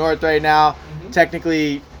AFC North right now. Mm-hmm.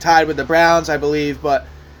 Technically tied with the Browns, I believe. But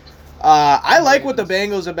I like what the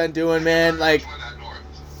Bengals have been doing, man. Like,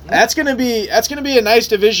 that's gonna be a nice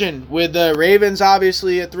division with the Ravens,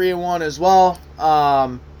 obviously, at 3-1 as well.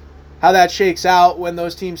 How that shakes out when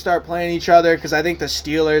those teams start playing each other, because I think the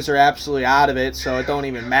Steelers are absolutely out of it, so it don't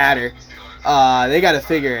even matter. They got to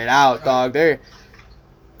figure it out, dog. They're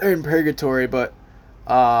in purgatory, but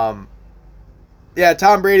Tom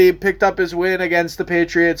Brady picked up his win against the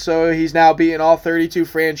Patriots, so he's now beaten all 32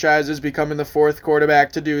 franchises, becoming the 4th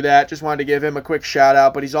quarterback to do that. Just wanted to give him a quick shout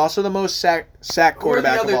out, but he's also the most sack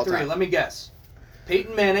quarterback of all time. Who are the other 3? Let me guess.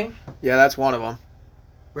 Peyton Manning. Yeah, that's one of them.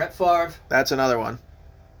 Brett Favre. That's another one.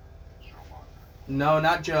 No,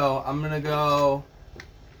 not Joe. I'm going to go...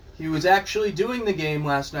 He was actually doing the game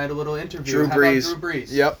last night, a little interview. Drew Brees. How about Drew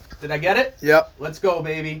Brees? Yep. Did I get it? Yep. Let's go,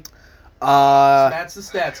 baby. Smatts the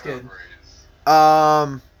stats kid.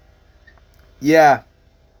 Yeah.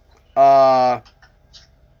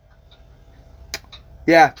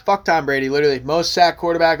 Yeah, fuck Tom Brady, literally. Most sacked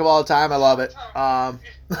quarterback of all time. I love it.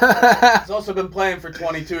 He's also been playing for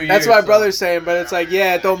 22 years. That's what my brother's saying, but it's like,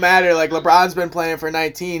 yeah, it don't matter. Like, LeBron's been playing for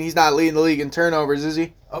 19. He's not leading the league in turnovers, is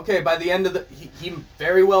he? Okay, by the end of he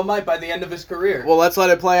very well might by the end of his career. Well, let's let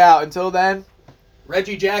it play out. Until then,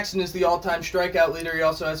 Reggie Jackson is the all-time strikeout leader. He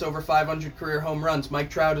also has over 500 career home runs. Mike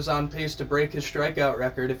Trout is on pace to break his strikeout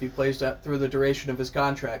record if he plays that through the duration of his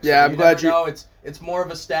contract. Yeah, so I'm glad you know. It's more of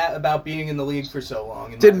a stat about being in the league for so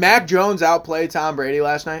long. Did Mac Jones outplay Tom Brady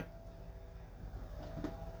last night?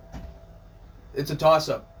 It's a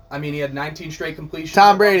toss-up. I mean, he had 19 straight completions.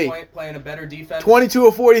 Tom Brady playing a better defense. 22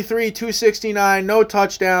 of 43, 269, no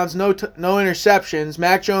touchdowns, no interceptions.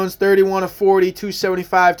 Mac Jones 31 of 40,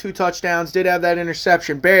 275, 2 touchdowns. Did have that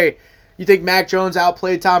interception. Barry, you think Mac Jones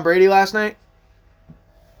outplayed Tom Brady last night?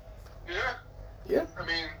 Yeah. I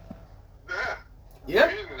mean, yeah. Yeah.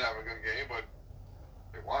 He didn't have a good game, but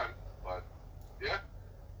they won. But yeah.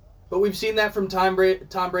 But we've seen that from Tom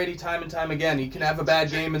Brady time and time again. He can have a bad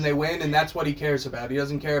game and they win, and that's what he cares about. He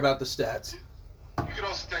doesn't care about the stats. You could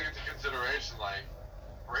also take into consideration, like,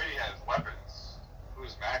 Brady has weapons.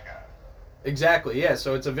 Who's Mac at? Exactly, yeah.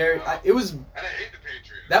 So it's a very... it was... And I hate the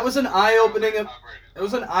Patriots. That was an eye-opening... It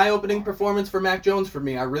was an eye-opening performance for Mac Jones for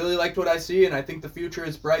me. I really liked what I see, and I think the future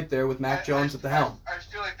is bright there with Mac Jones at the helm. I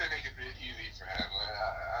feel like they make it easy for him.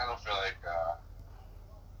 I don't feel like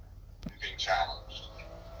he's being challenged.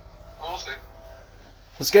 We'll see.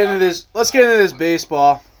 Let's get into this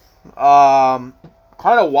baseball. Kind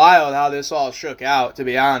of wild how this all shook out, to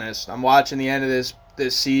be honest. I'm watching the end of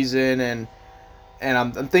this season, and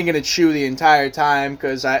I'm thinking it Chew the entire time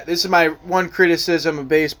because this is my one criticism of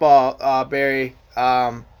baseball, Barry.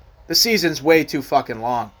 The season's way too fucking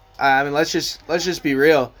long. I mean, let's just be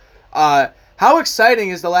real. How exciting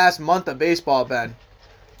is the last month of baseball been?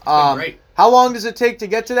 Great. How long does it take to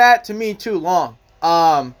get to that? To me, too long.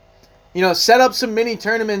 Set up some mini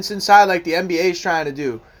tournaments inside like the NBA is trying to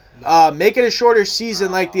do. Make it a shorter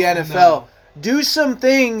season like the NFL. No. Do some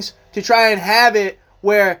things to try and have it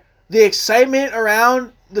where the excitement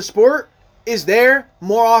around the sport is there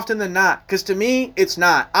more often than not. Because to me, it's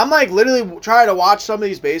not. I'm like literally trying to watch some of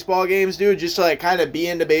these baseball games, dude, just to like kind of be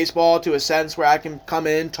into baseball to a sense where I can come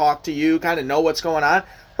in, talk to you, kind of know what's going on.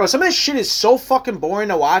 Bro, some of this shit is so fucking boring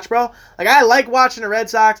to watch, bro. Like, I like watching the Red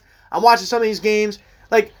Sox. I'm watching some of these games.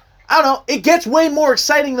 Like, I don't know. It gets way more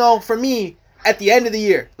exciting, though, for me at the end of the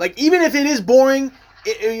year. Like, even if it is boring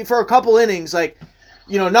for a couple innings, like,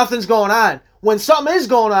 nothing's going on. When something is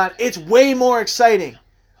going on, it's way more exciting.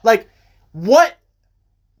 Like, what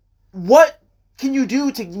can you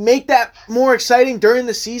do to make that more exciting during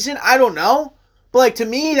the season? I don't know. But, like, to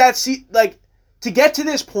me, that's, like, to get to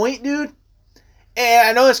this point, dude, and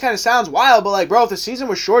I know this kind of sounds wild, but, like, bro, if the season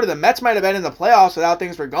was shorter, the Mets might have been in the playoffs without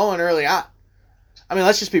things were going early on. I mean,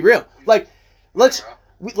 let's just be real. Like, last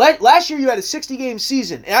year you had a 60-game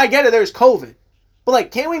season, and I get it, there's COVID. But,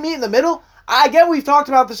 like, can't we meet in the middle? I get we've talked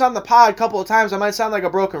about this on the pod a couple of times. I might sound like a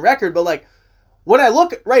broken record, but, like, when I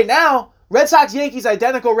look right now, Red Sox-Yankees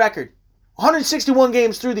identical record. 161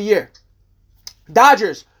 games through the year.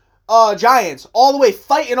 Dodgers, Giants, all the way,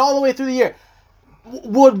 fighting all the way through the year.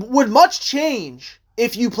 Would much change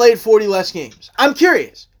if you played 40 less games? I'm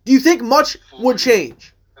curious. Do you think much would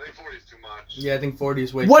change? I think 40 is too much. Yeah, I think 40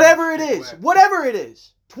 is way Whatever too it is. Whatever it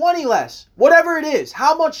is. 20 less. Whatever it is.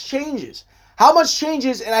 How much changes? How much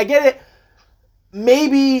changes? And I get it.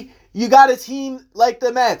 Maybe you got a team like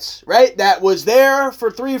the Mets, right? That was there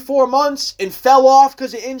for 3 or 4 months and fell off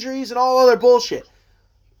because of injuries and all other bullshit.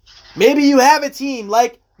 Maybe you have a team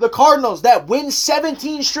like the Cardinals that wins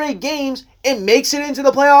 17 straight games and makes it into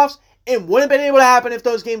the playoffs and wouldn't have been able to happen if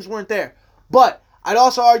those games weren't there. But I'd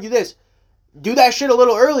also argue this. Do that shit a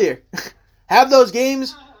little earlier. Have those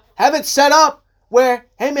games, have it set up where,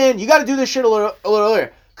 hey man, you got to do this shit a little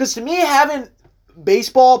earlier. Because to me, having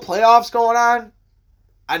baseball playoffs going on,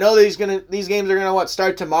 I know these games are gonna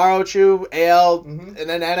start tomorrow, Chew, AL, and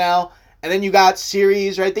then NL, and then you got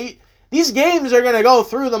series, right? These games are gonna go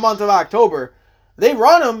through the month of October. They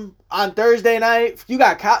run them on Thursday night. You're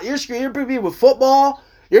competing with football.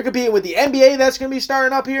 You're competing with the NBA that's gonna be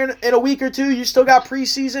starting up here in a week or two. You still got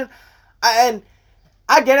preseason, and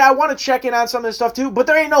I get it. I want to check in on some of this stuff too, but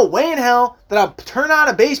there ain't no way in hell that I'll turn on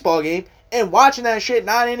a baseball game and watching that shit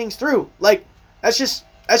 9 innings through. Like, that's just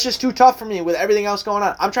too tough for me with everything else going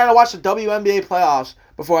on. I'm trying to watch the WNBA playoffs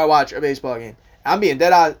before I watch a baseball game. I'm being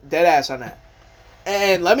dead ass on that.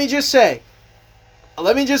 And let me just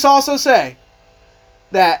also say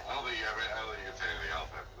that I don't think you can say anything else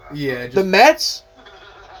after that. Yeah. the Mets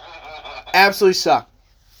absolutely suck.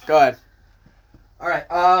 Go ahead. All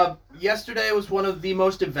right. Yesterday was one of the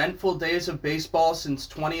most eventful days of baseball since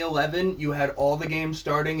 2011. You had all the games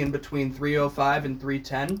starting in between 3:05 and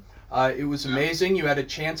 3:10. It was amazing. You had a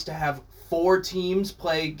chance to have 4 teams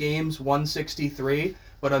play games 163.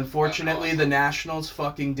 But unfortunately, the Nationals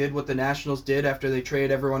fucking did what the Nationals did after they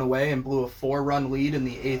traded everyone away and blew a 4-run lead in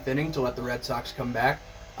the 8th inning to let the Red Sox come back.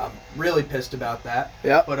 I'm really pissed about that.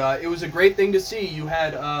 Yeah. But it was a great thing to see. You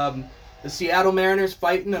had the Seattle Mariners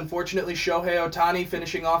fighting. Unfortunately, Shohei Ohtani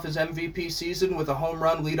finishing off his MVP season with a home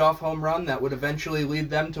run, leadoff home run that would eventually lead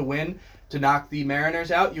them to win, to knock the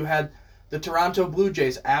Mariners out. You had the Toronto Blue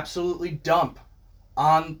Jays absolutely dump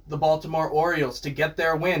on the Baltimore Orioles to get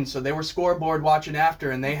their win. So they were scoreboard watching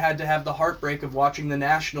after, and they had to have the heartbreak of watching the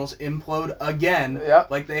Nationals implode again,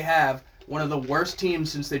 like they have. One of the worst teams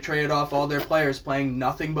since they traded off all their players, playing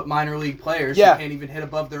nothing but minor league players who can't even hit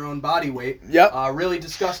above their own body weight. Really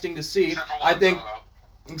disgusting to see. I think,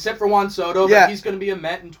 except for Juan Soto, but he's going to be a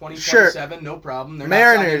Met in 2027, no problem. They're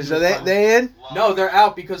Mariners, are they in? No, they're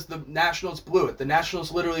out because the Nationals blew it. The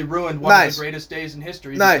Nationals literally ruined one of the greatest days in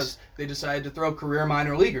history because they decided to throw career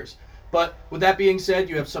minor leaguers. But with that being said,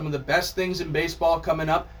 you have some of the best things in baseball coming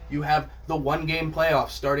up. You have the one-game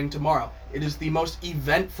playoffs starting tomorrow. It is the most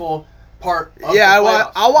eventful part of the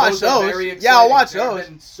playoffs. I'll watch those. I'll watch those. There have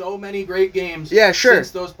been so many great games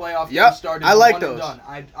since those playoff games started. I like those.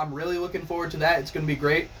 I'm really looking forward to that. It's going to be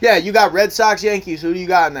great. Yeah, you got Red Sox, Yankees. Who do you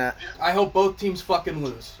got in that? I hope both teams fucking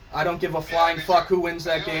lose. I don't give a flying fuck who wins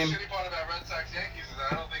that game. The shitty part about Red Sox Yankees is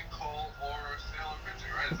that I don't think Cole or Sale are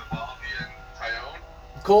pitching, right? It's Evaldi and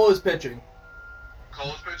Tyone. Cole is pitching.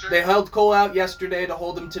 Cole's pitching? They held Cole out yesterday to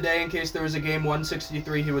hold him today in case there was a game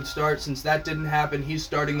 163 he would start. Since that didn't happen, he's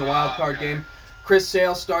starting the wild card game. Chris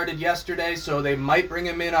Sale started yesterday, so they might bring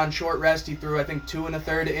him in on short rest. He threw, I think, 2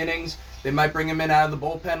 1/3 innings. They might bring him in out of the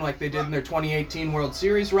bullpen like they did in their 2018 World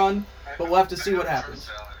Series run, but we'll have to see what happens.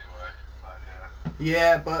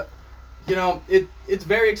 Yeah, but, you know, it's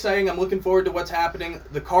very exciting. I'm looking forward to what's happening.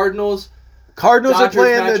 The Cardinals are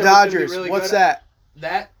playing the Dodgers. Really What's good.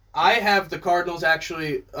 that? I have the Cardinals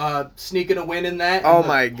actually sneaking a win in that. Oh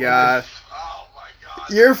my god.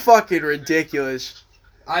 You're fucking ridiculous.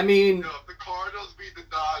 I mean, if the Cardinals beat the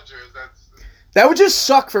Dodgers, that would just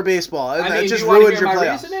suck for baseball. That just ruins your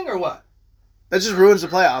playoffs. Reasoning or what? That just ruins the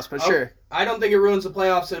playoffs, for sure. I don't think it ruins the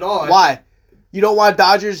playoffs at all. Why? You don't want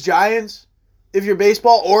Dodgers Giants if you're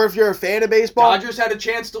baseball, or if you're a fan of baseball? Dodgers had a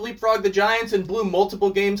chance to leapfrog the Giants and blew multiple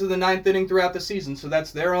games in the 9th inning throughout the season, so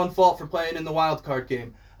that's their own fault for playing in the wild card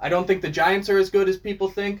game. I don't think the Giants are as good as people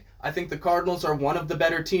think. I think the Cardinals are one of the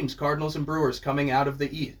better teams. Cardinals and Brewers coming out of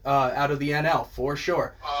the NL for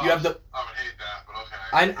sure. You have the. I would hate that,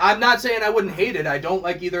 but okay. I'm not saying I wouldn't hate it. I don't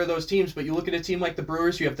like either of those teams. But you look at a team like the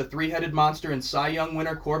Brewers. You have the three-headed monster and Cy Young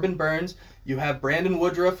winner Corbin Burns. You have Brandon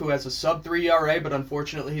Woodruff, who has a sub-3 ERA, but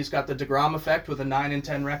unfortunately he's got the DeGrom effect with a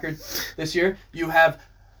 9-10 record this year. You have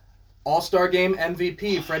All-Star Game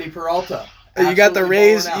MVP Freddie Peralta. You got the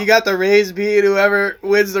Rays. You got the Rays beating whoever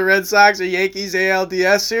wins the Red Sox or Yankees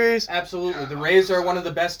ALDS series. Absolutely, the Rays are one of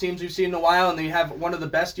the best teams we've seen in a while, and they have one of the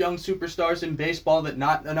best young superstars in baseball that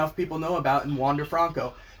not enough people know about in Wander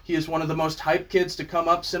Franco. He is one of the most hyped kids to come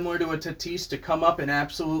up, similar to a Tatis, to come up and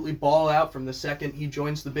absolutely ball out from the second he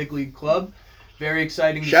joins the big league club. Very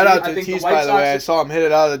exciting. Shout out to Tatis, by the way. I saw him hit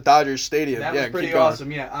it out of the Dodgers Stadium. That was pretty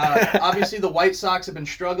awesome, yeah. Obviously, the White Sox have been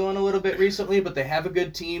struggling a little bit recently, but they have a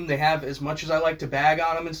good team. They have, as much as I like to bag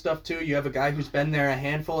on them and stuff, too, you have a guy who's been there a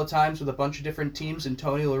handful of times with a bunch of different teams in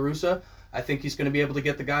Tony La Russa. I think he's going to be able to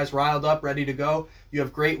get the guys riled up, ready to go. You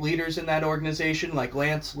have great leaders in that organization, like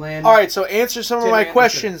Lance Lynn. All right, so answer some of my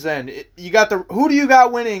questions then. Who do you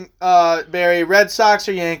got winning, Barry? Red Sox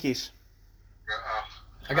or Yankees?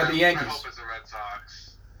 I got the Yankees. I hope it's the Red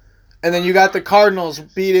Sox. And then you got the Cardinals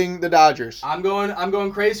beating the Dodgers. I'm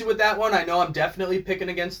going crazy with that one. I know I'm definitely picking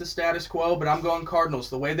against the status quo, but I'm going Cardinals.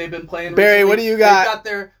 The way they've been playing Barry, recently, what do you got?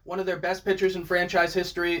 They've got one of their best pitchers in franchise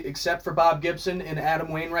history, except for Bob Gibson and Adam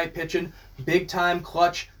Wainwright pitching. Big-time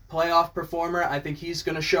clutch playoff performer. I think he's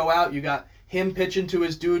going to show out. You got him pitching to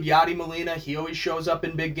his dude, Yadi Molina. He always shows up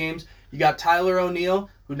in big games. You got Tyler O'Neill,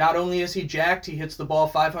 who not only is he jacked, he hits the ball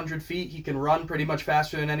 500 feet. He can run pretty much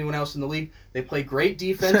faster than anyone else in the league. They play great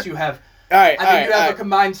defense. You have... I think you have a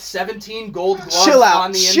combined 17 gold gloves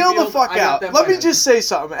on the infield. Chill the fuck out. Let me just say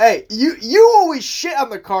something. Hey, you always shit on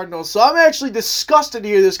the Cardinals, so I'm actually disgusted to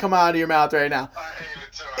hear this come out of your mouth right now. I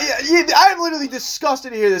hate it too. I'm literally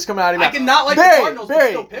disgusted to hear this come out of your mouth. I cannot like the Cardinals, but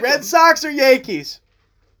still pick Red them. Sox or Yankees?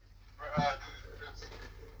 My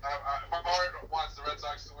heart wants the Red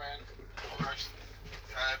Sox to win,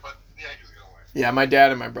 but the Yankees are going to win. Yeah, my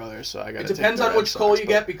dad and my brother, so I got to take It depends the on Red which Sox, Cole you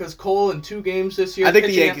get, because Cole in 2 games this year, I think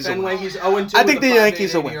the pitching Yankees at will Fenway, win. he's 0-2 I think with the a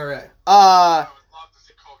Yankees will 5.88 win. ERA. I would love to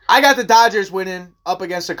see Cole get I got the Dodgers winning up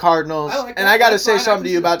against the Cardinals, and I got to say something to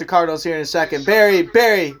you about the Cardinals here in a second. Barry,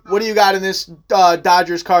 what do you got in this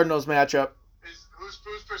Dodgers-Cardinals matchup?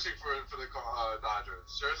 Who's pitching for the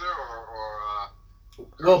Dodgers? Scherzer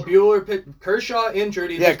Well, Kershaw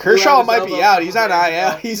injured. Yeah, Kershaw might be out. He's on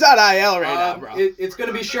IL. He's on IL right now, bro. It's going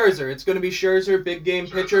to be Scherzer. It's going to be Scherzer, big game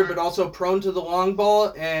pitcher, but also prone to the long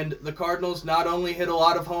ball. And the Cardinals not only hit a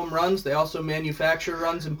lot of home runs, they also manufacture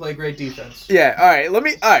runs and play great defense. Yeah, all right.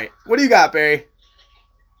 What do you got, Barry?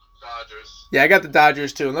 Dodgers. Yeah, I got the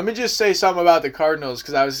Dodgers, too. And let me just say something about the Cardinals,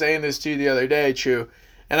 because I was saying this to you the other day, Chew.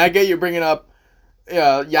 And I get you bringing up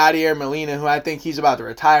Yadier Molina, who I think he's about to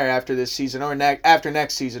retire after this season, or after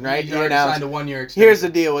next season, right? He already signed a 1-year extension. Here's the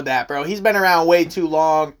deal with that, bro. He's been around way too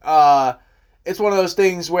long. It's one of those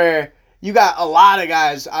things where you got a lot of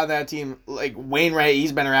guys on that team, like Wainwright,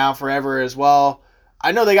 he's been around forever as well.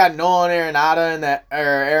 I know they got Nolan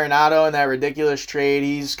Arenado in that ridiculous trade.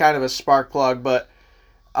 He's kind of a spark plug, but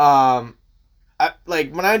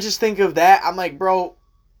when I just think of that, I'm like, bro,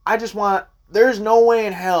 there's no way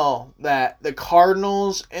in hell that the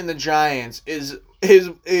Cardinals and the Giants is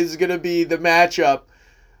gonna be the matchup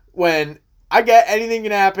when I get anything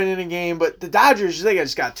can happen in a game, but the Dodgers, they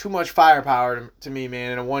just got too much firepower to me,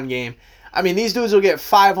 man, in a one game. I mean, these dudes will get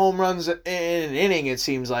 5 home runs in an inning, it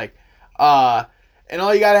seems like. And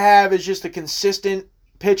all you got to have is just a consistent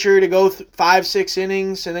pitcher to go 5-6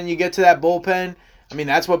 innings, and then you get to that bullpen. I mean,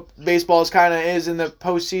 that's what baseball kind of is in the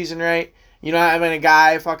postseason, right? You're not having a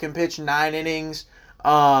guy fucking pitch 9 innings.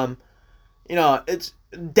 It's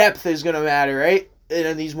depth is going to matter, right?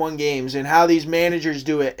 In these one games and how these managers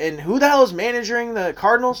do it. And who the hell is managing the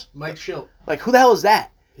Cardinals? Mike Schilt. Like, who the hell is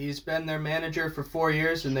that? He's been their manager for 4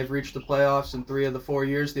 years, and they've reached the playoffs in 3 of the 4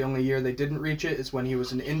 years. The only year they didn't reach it is when he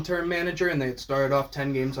was an interim manager, and they had started off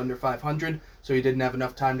 10 games under 500, so he didn't have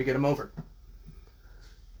enough time to get him over.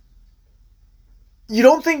 You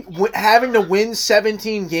don't think having to win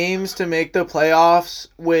 17 games to make the playoffs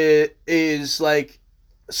is like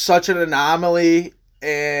such an anomaly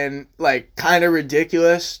and like kind of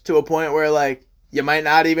ridiculous to a point where like you might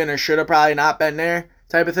not even or should have probably not been there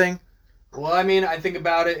type of thing? Well, I mean, I think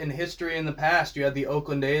about it in history in the past. You had the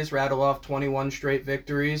Oakland A's rattle off 21 straight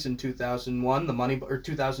victories in 2001,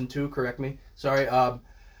 2002, correct me. Sorry.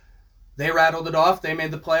 They rattled it off. They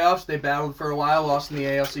made the playoffs. They battled for a while, lost in the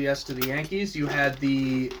ALCS to the Yankees. You had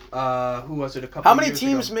the, who was it, a couple How of many years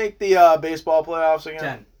teams ago? make the baseball playoffs again?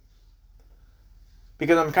 10.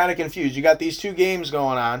 Because I'm kind of confused. You got these 2 games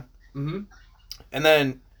going on. Mm-hmm. And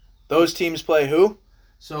then those teams play who?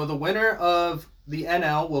 So the winner of the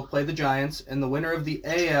NL will play the Giants, and the winner of the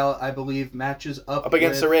AL, I believe, matches up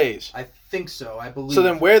against the Rays. I think so. I believe. So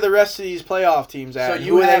then where are the rest of these playoff teams at? So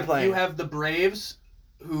who are they playing? You have the Braves,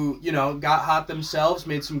 who, got hot themselves,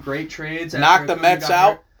 made some great trades. Knocked the Mets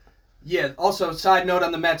out? Hurt. Yeah, also, side note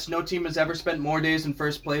on the Mets, no team has ever spent more days in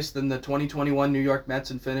first place than the 2021 New York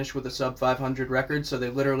Mets and finished with a sub-500 record, so they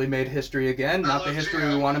literally made history again. Not the history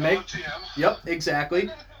we want to make. Yep,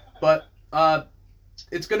 exactly. But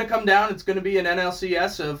it's going to come down. It's going to be an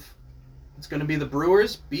NLCS it's going to be the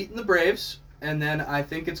Brewers beating the Braves, and then I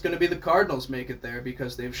think it's going to be the Cardinals make it there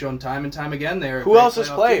because they've shown time and time again they're Who else is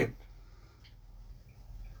playing? Team.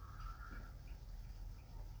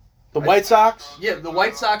 The White Sox? Yeah, the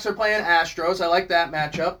White Sox are playing Astros. I like that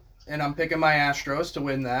matchup, and I'm picking my Astros to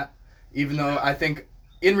win that. Even though I think,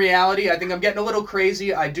 in reality, I think I'm getting a little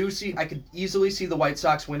crazy. I could easily see the White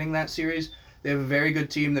Sox winning that series. They have a very good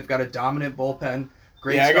team. They've got a dominant bullpen.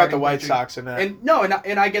 Great. Yeah, I got the White pitching. Sox in that.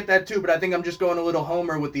 And I get that too, but I think I'm just going a little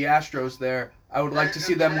homer with the Astros there. I would like to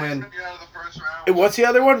see them win. What's the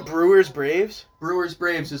other one? Brewers Braves? Brewers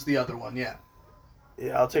Braves is the other one, yeah.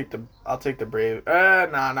 Yeah, I'll take the Braves.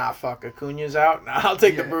 Fuck. Acuna's out. Nah, I'll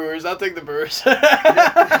take the Brewers.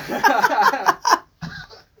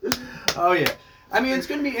 Oh yeah. I mean, it's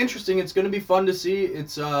going to be interesting. It's going to be fun to see.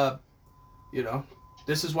 It's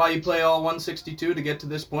this is why you play all 162 to get to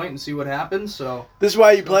this point and see what happens. So this is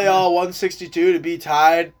why you play all 162 to be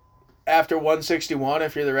tied after 161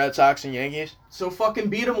 if you're the Red Sox and Yankees. So fucking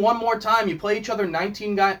beat them one more time. You play each other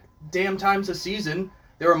 19 damn times a season.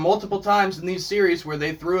 There were multiple times in these series where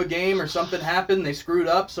they threw a game or something happened, they screwed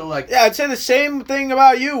up. So like, yeah, I'd say the same thing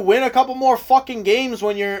about you. Win a couple more fucking games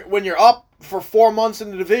when you're up for 4 months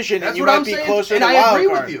in the division, and you might be closer to the wild card.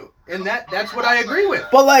 And I agree with you. And that's what I agree with.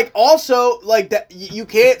 But like also like that you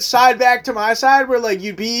can't side back to my side where like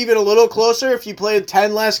you'd be even a little closer if you played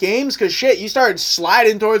 10 less games because shit, you started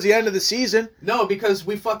sliding towards the end of the season. No, because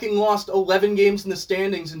we fucking lost 11 games in the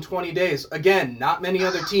standings in 20 days. Again, not many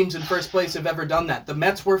other teams in first place have ever done that. The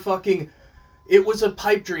Mets were it was a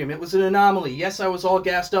pipe dream. It was an anomaly. Yes, I was all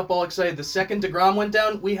gassed up, all excited. The second DeGrom went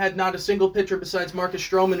down, we had not a single pitcher besides Marcus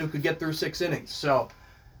Stroman who could get through 6 innings. So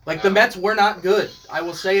Like, the Mets were not good. I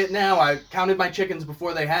will say it now. I counted my chickens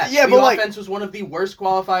before they hatched. Yeah, the but, offense was one of the worst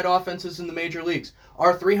qualified offenses in the major leagues.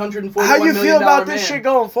 Our $341 How do you million feel about man, this shit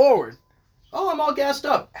going forward? Oh, I'm all gassed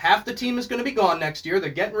up. Half the team is going to be gone next year. They're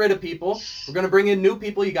getting rid of people. We're going to bring in new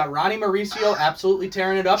people. You got Ronnie Mauricio absolutely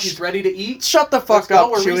tearing it up. He's ready to eat. Shut the fuck Let's go.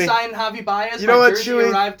 up, We're Chewy. re-signing Javi Baez. You know My what, jersey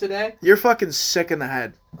Chewy? arrived today. You're fucking sick in the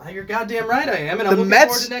head. You're goddamn right I am, and The I'm looking Mets-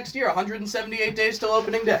 forward to next year. 178 days till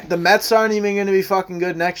opening day. The Mets aren't even going to be fucking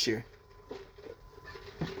good next year.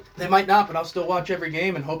 They might not, but I'll still watch every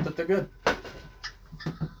game and hope that they're good.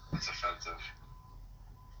 That's offensive.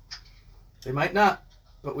 They might not.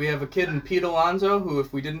 But we have a kid in Pete Alonso who,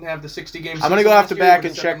 if we didn't have the 60-game season I'm going to go off last the year, back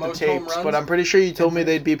would've and set check the most home tapes, runs. but I'm pretty sure you told me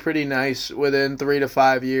they'd be pretty nice within 3 to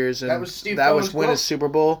 5 years. And That was Steve that was Cohen's win a quote. Super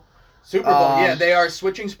Bowl. Super Bowl, yeah, they are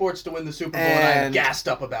switching sports to win the Super Bowl, and I'm and- gassed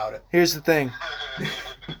up about it. Here's the thing.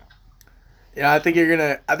 Yeah, I think you're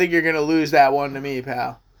gonna lose that one to me,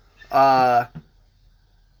 pal.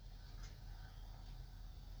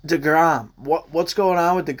 DeGrom. What's going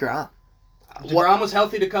on with DeGrom? DeGrom was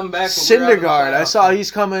healthy to come back. But we're out of the Syndergaard. I playoffs. saw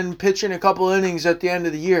he's coming pitching a couple innings at the end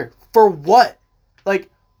of the year. For what? Like,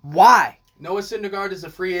 why? Noah Syndergaard is a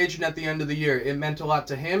free agent at the end of the year. It meant a lot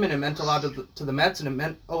to him, and it meant a lot to the Mets, and it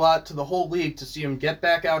meant a lot to the whole league to see him get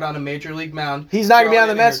back out on a major league mound. He's not gonna be throw on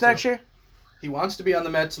the an inning Mets or two. next year? He wants to be on the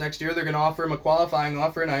Mets next year. They're going to offer him a qualifying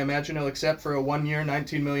offer, and I imagine he'll accept for a 1-year,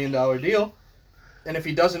 $19 million deal. And if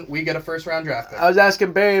he doesn't, we get a first-round draft pick. I was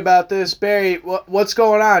asking Barry about this. Barry, what's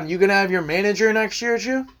going on? You gonna have your manager next year,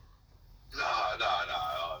 Jew? No.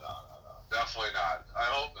 Definitely not. I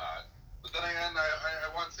hope not. But then again,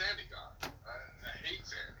 I want Sandy gone. I hate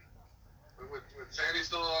Sandy. With Sandy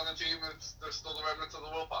still on the team, there's still the remnants of the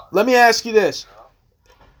Wilpons. Let me ask you this.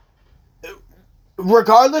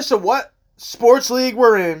 Regardless of what sports league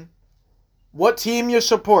we're in, what team you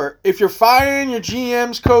support, if you're firing your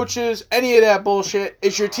GMs, coaches, any of that bullshit,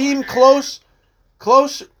 is your team close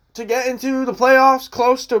to getting to the playoffs,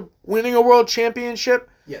 close to winning a world championship?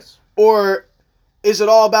 Yes. Or is it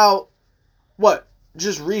all about, what,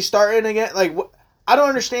 just restarting again? Like, I don't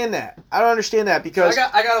understand that. Because So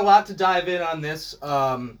I got a lot to dive in on this.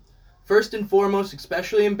 First and foremost,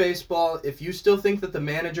 especially in baseball, if you still think that the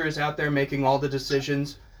manager is out there making all the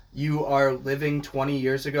decisions, you are living 20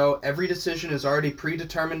 years ago. Every decision is already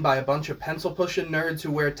predetermined by a bunch of pencil-pushing nerds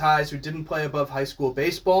who wear ties who didn't play above high school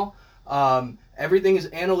baseball. Everything is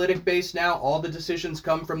analytic-based now. All the decisions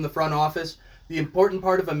come from the front office. The important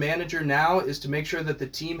part of a manager now is to make sure that the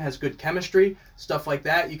team has good chemistry, stuff like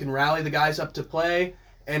that. You can rally the guys up to play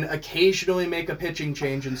and occasionally make a pitching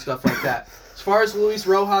change and stuff like that. As far as Luis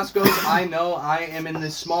Rojas goes, I know I am in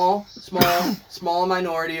this small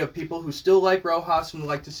minority of people who still like Rojas and would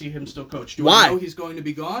like to see him still coach. Do Why? I know he's going to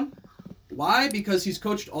be gone? Why? Because he's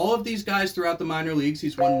coached all of these guys throughout the minor leagues.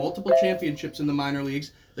 He's won multiple championships in the minor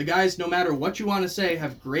leagues. The guys, no matter what you want to say,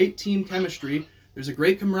 have great team chemistry. There's a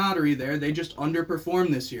great camaraderie there. They just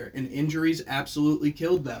underperformed this year, and injuries absolutely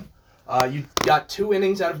killed them. You got 2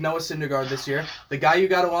 innings out of Noah Syndergaard this year. The guy you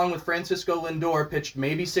got along with Francisco Lindor pitched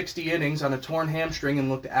maybe 60 innings on a torn hamstring and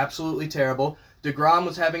looked absolutely terrible. DeGrom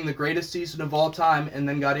was having the greatest season of all time and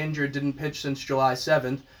then got injured, didn't pitch since July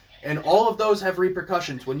 7th. And all of those have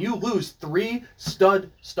repercussions. When you lose 3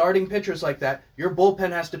 stud starting pitchers like that, your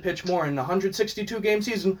bullpen has to pitch more. In a 162-game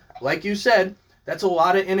season, like you said, that's a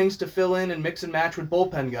lot of innings to fill in and mix and match with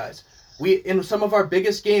bullpen guys. In some of our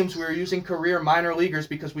biggest games, we were using career minor leaguers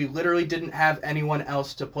because we literally didn't have anyone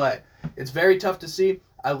else to play. It's very tough to see.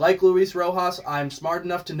 I like Luis Rojas. I'm smart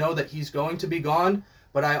enough to know that he's going to be gone,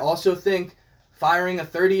 but I also think firing a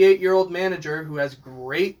 38-year-old manager who has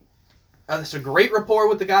it's a great rapport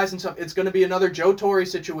with the guys and stuff. It's going to be another Joe Torre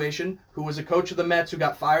situation, who was a coach of the Mets who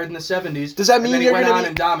got fired in the 70s. Does that mean and then you're he went gonna on be-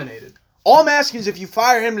 and dominated? all I'm asking is if you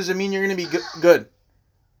fire him, does it mean you're going to be good?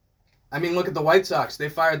 I mean, look at the White Sox. They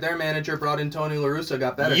fired their manager, brought in Tony La Russa,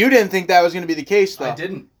 got better. You didn't think that was going to be the case, though. I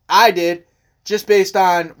didn't. I did, just based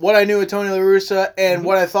on what I knew of Tony La Russa and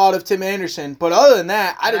what I thought of Tim Anderson. But other than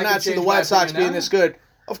that, I did And I not can see the change White my Sox opinion being now. this good.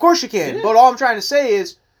 Of course you can. Yeah. But all I'm trying to say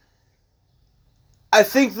is, I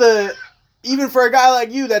think even for a guy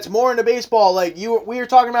like you that's more into baseball, like we were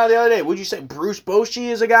talking about the other day, would you say Bruce Bochy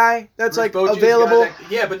is a guy that's Bruce like Bochy's available? got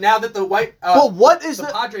that- yeah, but now that the But what is the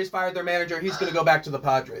the- Padres fired their manager, he's going to go back to the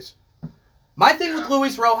Padres. My thing with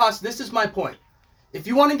Luis Rojas, this is my point. If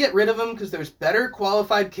you want to get rid of him because there's better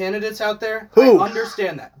qualified candidates out there, Who? I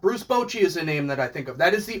understand that. Bruce Bochy is a name that I think of.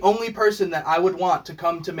 That is the only person that I would want to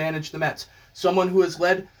come to manage the Mets. Someone who has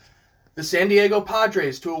led The San Diego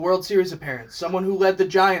Padres to a World Series appearance. Someone who led the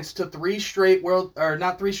Giants to three in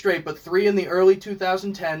the early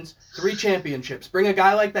 2010s, 3 championships. Bring a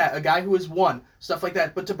guy like that, a guy who has won, stuff like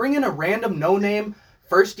that. But to bring in a random no-name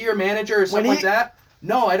first-year manager or something like that,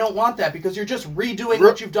 no, I don't want that because you're just redoing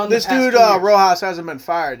what you've done the past 2 years. This dude, Rojas, hasn't been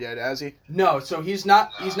fired yet, has he? No, so he's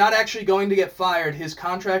not actually going to get fired. His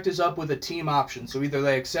contract is up with a team option. So either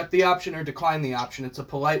they accept the option or decline the option. It's a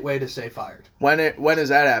polite way to say fired. When is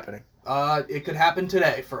that happening? It could happen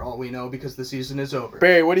today, for all we know, because the season is over.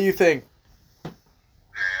 Barry, what do you think? Yeah,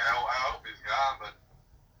 I hope he's gone, but...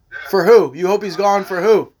 Yeah. For who? You hope he's gone for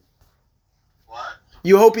who? What?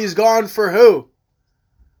 You hope he's gone for who?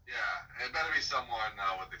 Yeah, it better be someone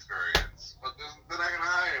with experience. But they're not going to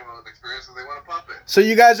hire anyone with experience because they want a puppet. So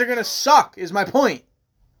you guys are going to suck, is my point.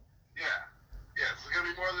 Yeah. Yeah, it's going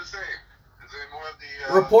to be more of the same. It's going to be more of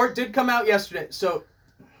the... Report did come out yesterday, so...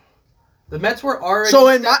 The Mets were already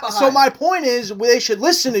So my point is, they should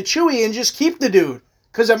listen to Chewy and just keep the dude.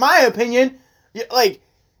 Because in my opinion,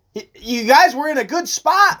 you guys were in a good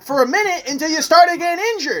spot for a minute until you started getting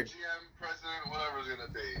injured. GM, president, whatever it's going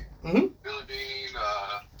to be. Mm-hmm. Billy Bean,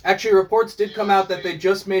 Actually, reports did come out that they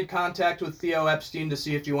just made contact with Theo Epstein to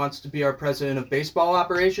see if he wants to be our president of baseball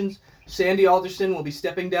operations. Sandy Alderson will be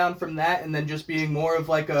stepping down from that and then just being more of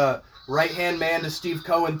like a right-hand man to Steve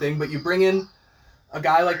Cohen thing. But you bring in a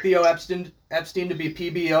guy like Theo Epstein to be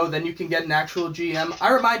PBO, then you can get an actual GM.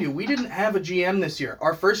 I remind you, we didn't have a GM this year.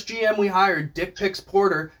 Our first GM we hired, Dick Picks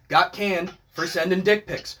Porter, got canned for sending dick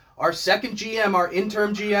pics. Our second GM, our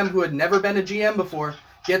interim GM, who had never been a GM before,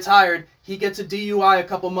 gets hired. He gets a DUI a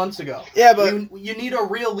couple months ago. Yeah, but... You need a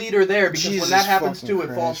real leader there, because when that happens too,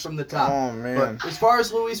 it falls from the top. Oh, man. But as far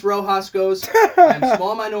as Luis Rojas goes, I'm a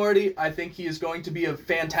small minority. I think he is going to be a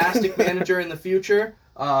fantastic manager in the future.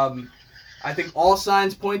 I think all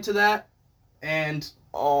signs point to that, and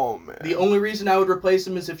the only reason I would replace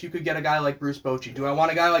him is if you could get a guy like Bruce Bochy. Do I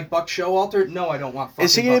want a guy like Buck Showalter? No, I don't want fucking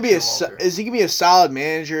Is he gonna Buck be Showalter. Is he gonna be a solid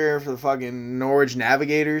manager for the fucking Norwich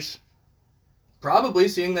Navigators? Probably,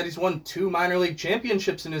 seeing that he's won 2 minor league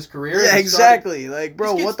championships in his career. Yeah, exactly. Like,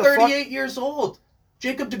 bro, this what the kid's fuck? 38 years old.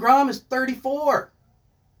 Jacob deGrom is 34.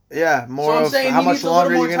 Yeah, So I'm saying how he much needs a little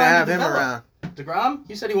longer are more you gonna time to have him develop. around? deGrom,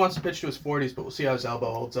 he said he wants to pitch to his 40s, but we'll see how his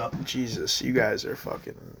elbow holds up. Jesus, you guys are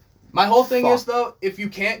fucking... My whole thing Fuck. is, though, if you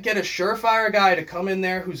can't get a surefire guy to come in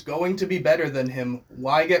there who's going to be better than him,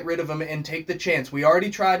 why get rid of him and take the chance? We already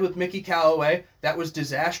tried with Mickey Callaway. That was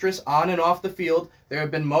disastrous on and off the field. There have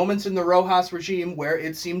been moments in the Rojas regime where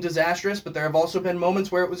it seemed disastrous, but there have also been moments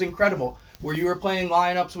where it was incredible, where you were playing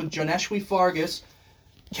lineups with Joneshwy Fargas,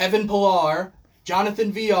 Kevin Pillar,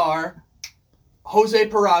 Jonathan VR, Jose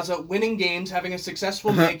Peraza, winning games, having a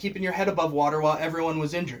successful May, keeping your head above water while everyone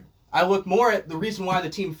was injured. I look more at the reason why the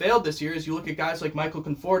team failed this year is you look at guys like Michael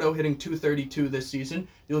Conforto hitting .232 this season.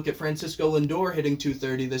 You look at Francisco Lindor hitting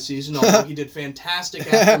 .230 this season, although he did fantastic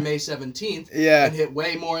after May 17th and hit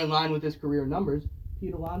way more in line with his career numbers.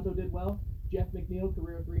 Pete Alonso did well. Jeff McNeil,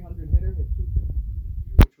 career 300 hitter, hit .252 this year,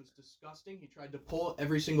 which was disgusting. He tried to pull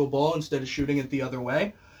every single ball instead of shooting it the other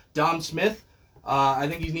way. Dom Smith, I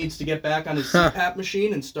think he needs to get back on his CPAP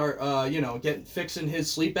machine and start, fixing his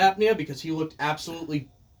sleep apnea because he looked absolutely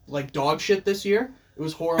like dog shit this year. It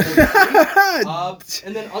was horrible to see.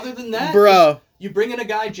 And then other than that, bro, you bring in a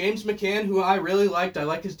guy, James McCann, who I really liked. I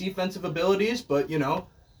like his defensive abilities, but, you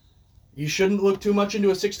shouldn't look too much into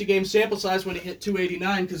a 60-game sample size when he hit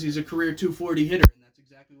 .289 because he's a career .240 hitter, and that's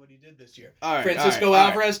exactly what he did this year. Francisco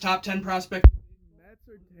Alvarez, top 10 prospect. Mets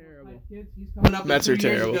are terrible. He's coming up Mets in are 2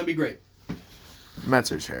 years. terrible. He's going to be great.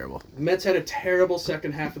 Mets are terrible. Mets had a terrible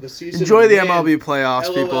second half of the season. Enjoy the Man, MLB playoffs,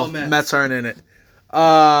 LOL people. Mets. Mets aren't in it.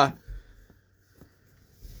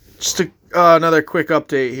 Just another quick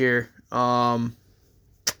update here. I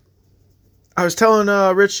was telling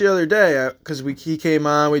Rich the other day, because he came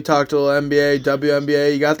on, we talked a little NBA,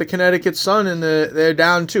 WNBA. You got the Connecticut Sun, and they're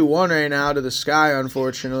down 2-1 right now to the Sky,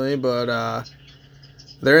 unfortunately, but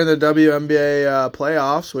they're in the WNBA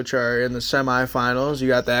playoffs, which are in the semifinals. You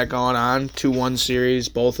got that going on, 2-1 series,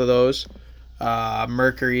 both of those.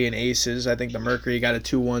 Mercury and Aces. I think the Mercury got a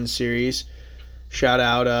 2-1 series. Shout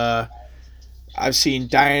out, I've seen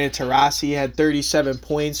Diana Taurasi had 37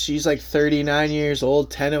 points. She's like 39 years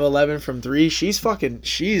old, 10 of 11 from 3. She's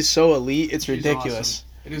so elite. It's ridiculous. Awesome.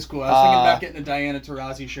 It is cool. I was thinking about getting a Diana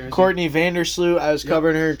Taurasi shirt. Courtney Vandersloot, I was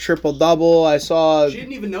covering her triple-double. I saw... She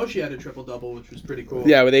didn't even know she had a triple-double, which was pretty cool.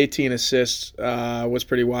 Yeah, with 18 assists. Was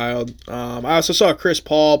pretty wild. I also saw Chris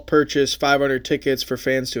Paul purchase 500 tickets for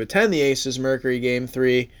fans to attend the Aces Mercury Game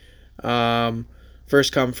 3.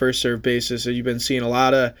 First come, first serve basis. So you've been seeing a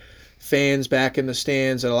lot of fans back in the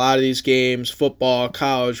stands at a lot of these games, football,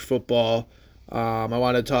 college football. I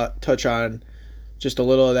want to touch on just a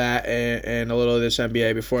little of that and a little of this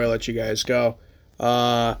NBA before I let you guys go.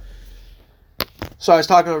 So I was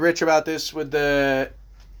talking with Rich about this with the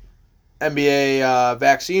NBA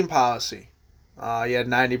vaccine policy. You had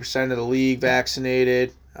 90% of the league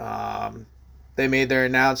vaccinated. They made their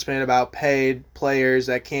announcement about paid players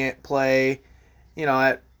that can't play,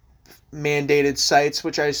 at mandated sites,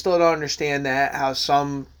 which I still don't understand that, how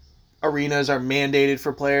some arenas are mandated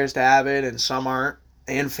for players to have it and some aren't,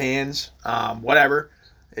 and fans. Whatever.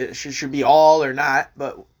 It should be all or not,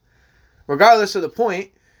 but regardless of the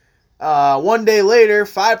point, one day later,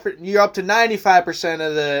 you're up to 95%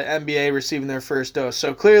 of the NBA receiving their first dose.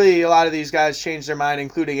 So clearly, a lot of these guys changed their mind,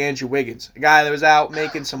 including Andrew Wiggins, a guy that was out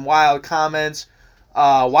making some wild comments,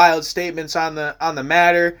 wild statements on the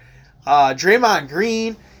matter. Draymond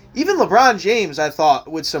Green, even LeBron James, I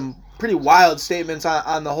thought, with some pretty wild statements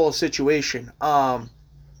on the whole situation. For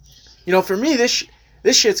me, this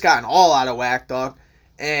shit's gotten all out of whack, dog.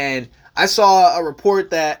 And I saw a report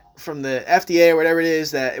that from the FDA or whatever it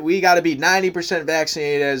is that we got to be 90%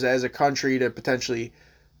 vaccinated as a country to potentially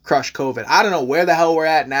crush COVID. I don't know where the hell we're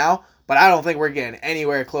at now, but I don't think we're getting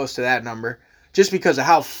anywhere close to that number just because of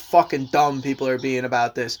how fucking dumb people are being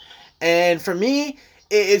about this. And for me,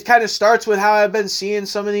 it kind of starts with how I've been seeing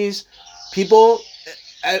some of these people,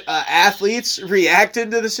 athletes,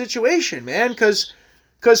 reacting to the situation, man, because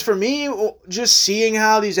for me, just seeing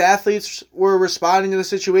how these athletes were responding to the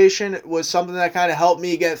situation was something that kind of helped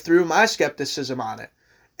me get through my skepticism on it.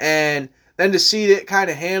 And then to see it kind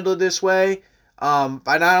of handled this way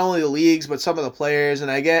by not only the leagues, but some of the players.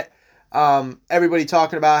 And I get everybody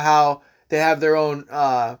talking about how they have their own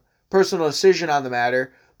personal decision on the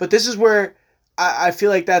matter. But this is where I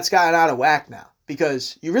feel like that's gotten out of whack now.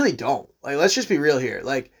 Because you really don't. Like, let's just be real here.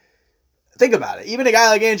 Like, think about it. Even a guy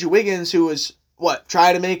like Andrew Wiggins, who was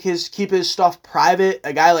try to keep his stuff private.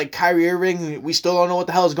 A guy like Kyrie Irving, we still don't know what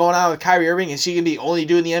the hell is going on with Kyrie Irving. Is he going to be only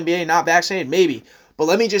doing the NBA, not vaccinated? Maybe. But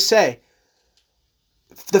let me just say,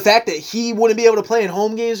 the fact that he wouldn't be able to play in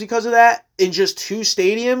home games because of that in just 2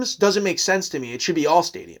 stadiums doesn't make sense to me. It should be all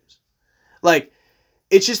stadiums. Like,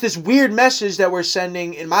 it's just this weird message that we're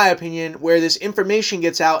sending, in my opinion, where this information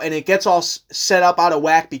gets out and it gets all set up out of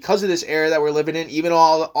whack because of this era that we're living in, even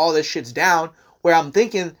all this shit's down, where I'm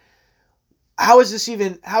thinking, how is this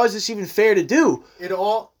even fair to do?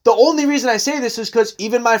 The only reason I say this is because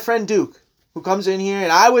even my friend Duke, who comes in here,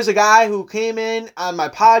 and I was a guy who came in on my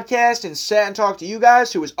podcast and sat and talked to you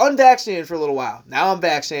guys, who was unvaccinated for a little while. Now I'm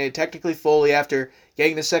vaccinated, technically fully after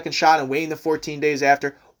getting the second shot and waiting the 14 days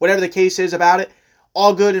after. Whatever the case is about it,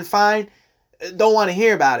 all good and fine. Don't want to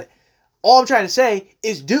hear about it. All I'm trying to say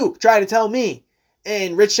is Duke trying to tell me,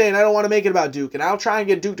 and Rich saying I don't want to make it about Duke, and I'll try and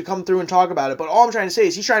get Duke to come through and talk about it. But all I'm trying to say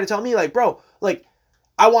is he's trying to tell me, like, bro, like,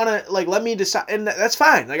 I want to, like, let me decide, and that's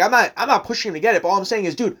fine. Like, I'm not pushing him to get it, but all I'm saying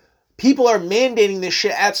is, dude, people are mandating this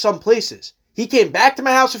shit at some places. He came back to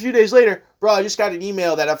my house a few days later, bro, I just got an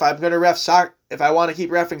email that if I'm going to if I want to keep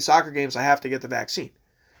reffing soccer games, I have to get the vaccine.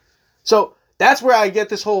 So, that's where I get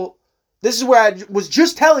this is where I was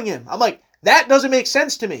just telling him. I'm like, that doesn't make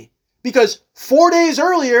sense to me. Because 4 days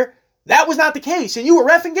earlier, that was not the case, and you were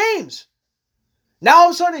reffing games. Now all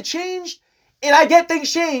of a sudden it changed, and I get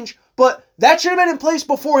things change, but that should have been in place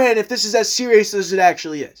beforehand if this is as serious as it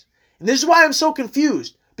actually is. And this is why I'm so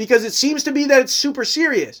confused, because it seems to be that it's super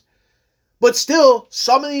serious. But still,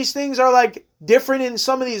 some of these things are like different in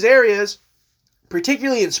some of these areas,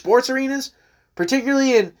 particularly in sports arenas,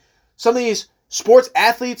 particularly in some of these sports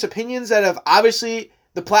athletes' opinions that have obviously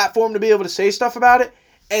the platform to be able to say stuff about it.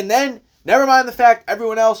 And then, never mind the fact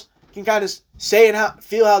everyone else can kind of say and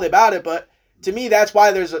feel how they about it, but to me, that's why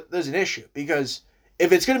there's an issue. Because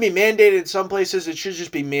if it's going to be mandated in some places, it should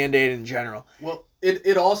just be mandated in general. Well,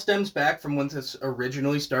 it all stems back from when this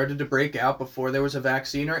originally started to break out before there was a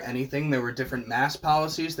vaccine or anything. There were different mask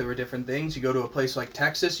policies. There were different things. You go to a place like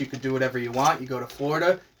Texas, you could do whatever you want. You go to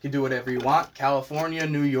Florida, you can do whatever you want. California,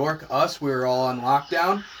 New York, we were all on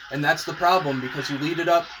lockdown. And that's the problem, because you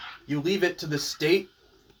leave it to the state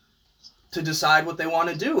to decide what they want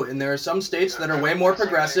to do. And there are some states that are way more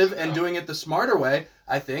progressive and doing it the smarter way,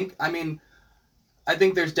 I think. I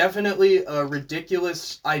think there's definitely a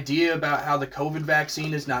ridiculous idea about how the COVID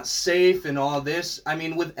vaccine is not safe and all this.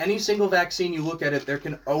 With any single vaccine you look at it, there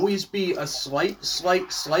can always be a slight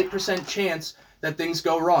percent chance that things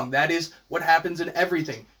go wrong. That is what happens in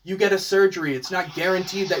everything. You get a surgery, it's not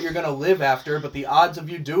guaranteed that you're going to live after, but the odds of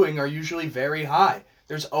you doing are usually very high.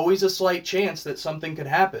 There's always a slight chance that something could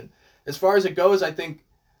happen. As far as it goes, I think,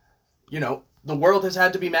 the world has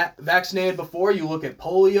had to be vaccinated before. You look at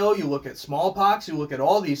polio, you look at smallpox, you look at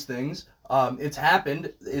all these things. It's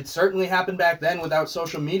happened. It certainly happened back then without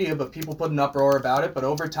social media, but people put an uproar about it. But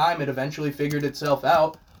over time, it eventually figured itself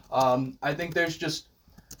out. I think there's just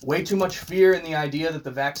way too much fear in the idea that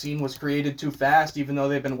the vaccine was created too fast, even though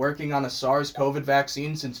they've been working on a SARS-CoV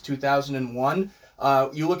vaccine since 2001.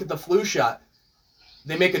 You look at the flu shot.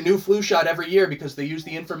 They make a new flu shot every year because they use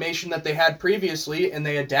the information that they had previously and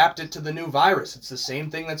they adapt it to the new virus. It's the same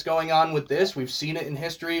thing that's going on with this. We've seen it in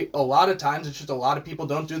history a lot of times. It's just a lot of people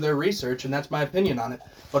don't do their research, and that's my opinion on it.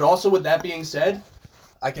 But also, with that being said,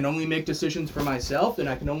 I can only make decisions for myself, and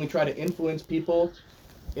I can only try to influence people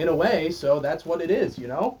in a way, so that's what it is, you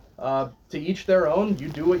know? To each their own. You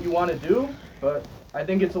do what you want to do, but I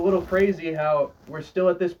think it's a little crazy how we're still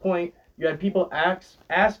at this point. You had people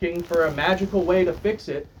asking for a magical way to fix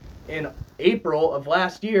it in April of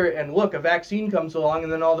last year, and look, a vaccine comes along,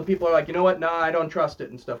 and then all the people are like, you know what, nah, I don't trust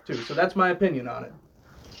it and stuff too. So that's my opinion on it.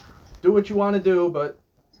 Do what you want to do, but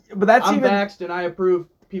that's I'm vaxxed, and I approve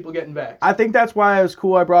people getting vaxxed. I think that's why it was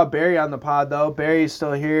cool I brought Barry on the pod, though. Barry's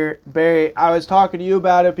still here. Barry, I was talking to you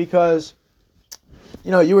about it because,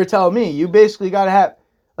 you know, you were telling me you basically got to have,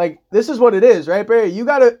 like, this is what it is, right, Barry? You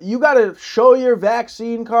gotta show your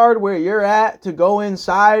vaccine card where you're at to go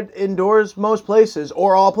inside, indoors, most places,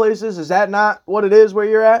 or all places. Is that not what it is where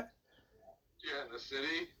you're at? Yeah, in the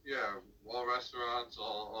city. Yeah, all restaurants,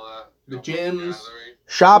 all that. The gyms.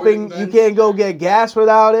 Shopping, you can't go get gas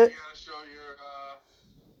without it. You gotta show your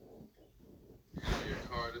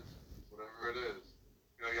card, whatever it is.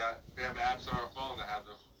 You know, they have apps on our phone that have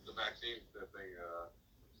the vaccine that they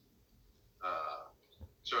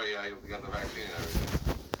show you how you got the vaccine and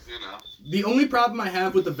everything. You know. The only problem I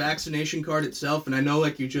have with the vaccination card itself, and I know,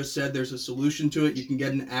 like you just said, there's a solution to it. You can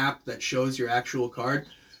get an app that shows your actual card.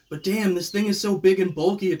 But damn, this thing is so big and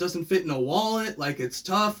bulky, it doesn't fit in a wallet. Like, it's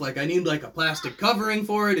tough. Like, I need, like, a plastic covering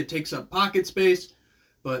for it. It takes up pocket space.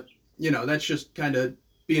 But, you know, that's just kind of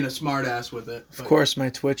being a smart ass with it. But, of course, my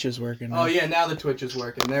Twitch is working now. Oh, yeah, now the Twitch is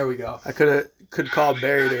working. There we go. I could call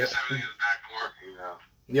Barry to it.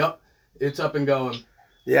 Yep, it's up and going.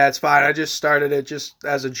 Yeah, it's fine. I just started it just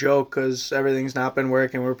as a joke because everything's not been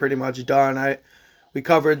working. We're pretty much done. We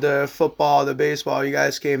covered the football, the baseball. You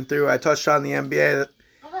guys came through. I touched on the NBA.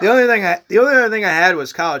 The only other thing I had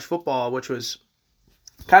was college football, which was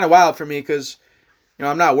kind of wild for me because, you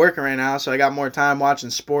know, I'm not working right now, so I got more time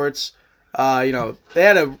watching sports. You know, they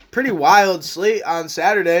had a pretty wild slate on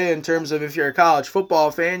Saturday in terms of if you're a college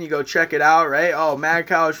football fan, you go check it out, right? Oh, mad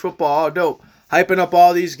college football, oh, dope. Hyping up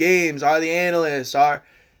all these games, are the analysts, are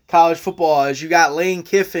college football, as you got Lane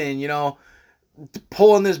Kiffin, you know,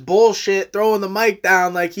 pulling this bullshit, throwing the mic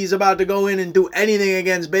down like he's about to go in and do anything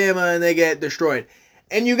against Bama and they get destroyed.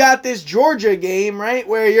 And you got this Georgia game, right,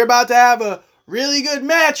 where you're about to have a really good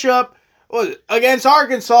matchup against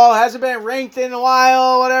Arkansas. Hasn't been ranked in a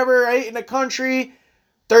while, whatever, right, in the country,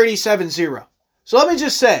 37-0. So let me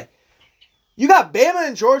just say, you got Bama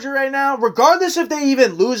and Georgia right now, regardless if they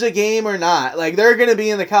even lose a game or not, like, they're going to be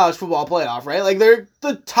in the college football playoff, right? Like, they're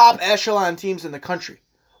the top echelon teams in the country.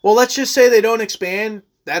 Well, let's just say they don't expand.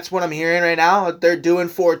 That's what I'm hearing right now. They're doing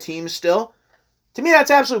 4 teams still. To me,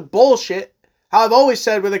 that's absolute bullshit. How I've always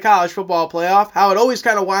said with the college football playoff, how it always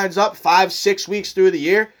kind of winds up 5-6 weeks through the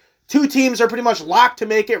year. 2 teams are pretty much locked to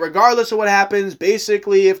make it regardless of what happens.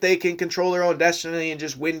 Basically, if they can control their own destiny and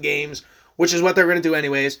just win games, which is what they're going to do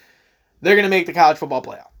anyways, they're going to make the college football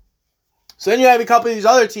playoff. So then you have a couple of these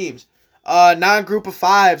other teams. Non-group of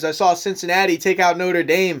 5s. I saw Cincinnati take out Notre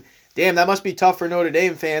Dame. Damn, that must be tough for Notre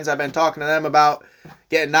Dame fans. I've been talking to them about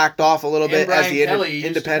getting knocked off a little bit Brian as the Kelly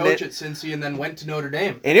independent. Used to coach at Cincy and then went to Notre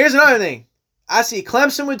Dame. And here's another thing. I see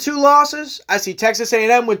Clemson with 2 losses. I see Texas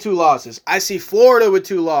A&M with 2 losses. I see Florida with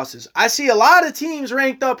 2 losses. I see a lot of teams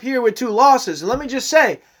ranked up here with 2 losses. And let me just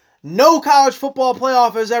say, no college football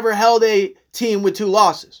playoff has ever held a team with 2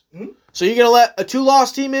 losses. Mm-hmm. So you're going to let a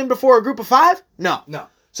 2-loss team in before a group of 5? No.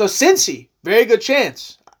 So Cincy, very good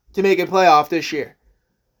chance to make a playoff this year.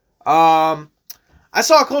 I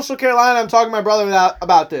saw Coastal Carolina. I'm talking to my brother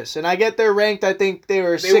about this. And I get they're ranked. I think they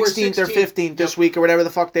were 16th or 15th this week or whatever the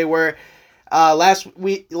fuck they were.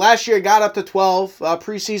 Last year got up to 12,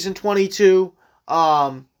 preseason 22. You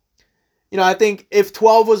know, I think if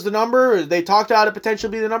 12 was the number, or they talked about it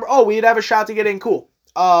potentially be the number, we'd have a shot to get in. Cool.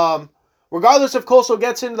 Regardless if Coastal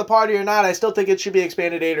gets into the party or not, I still think it should be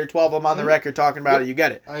expanded 8 or 12. I'm on the record talking about it. You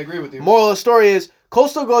get it. I agree with you. Moral of the story is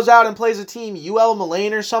Coastal goes out and plays a team, UL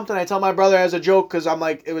Mullane or something. I tell my brother as a joke because I'm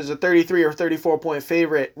like, it was a 33 or 34 point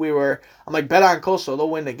favorite. I'm like, bet on Coastal. They'll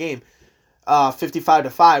win the game.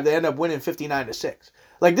 55-5. They end up winning 59-6.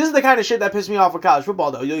 Like, this is the kind of shit that pissed me off with college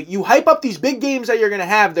football, though. You hype up these big games that you're going to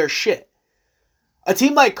have, they're shit. A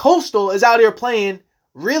team like Coastal is out here playing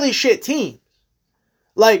really shit teams.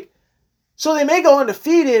 Like, so they may go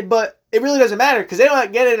undefeated, but it really doesn't matter because they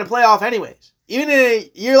don't get in a playoff anyways. Even in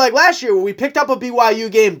a year like last year where we picked up a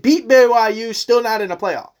BYU game, beat BYU, still not in a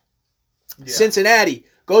playoff. Yeah. Cincinnati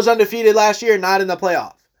goes undefeated last year, not in the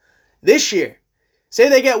playoff. This year, say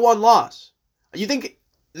they get one loss. You think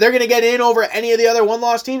they're going to get in over any of the other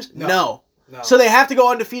one-loss teams? No. So they have to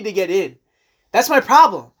go undefeated to get in. That's my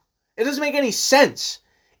problem. It doesn't make any sense.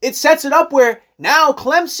 It sets it up where now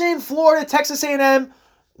Clemson, Florida, Texas A&M,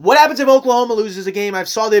 what happens if Oklahoma loses a game? I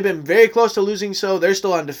saw they've been very close to losing, so they're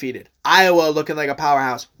still undefeated. Iowa looking like a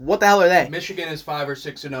powerhouse. What the hell are they? Michigan is 5 or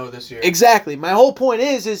 6-0 this year. Exactly. My whole point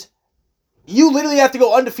is you literally have to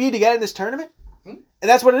go undefeated to get in this tournament, and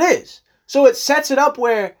that's what it is. So it sets it up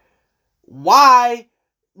where why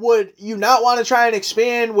would you not want to try and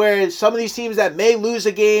expand where some of these teams that may lose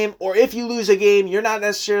a game, or if you lose a game, you're not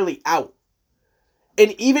necessarily out.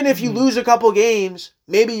 And even if you lose a couple games,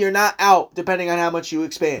 maybe you're not out, depending on how much you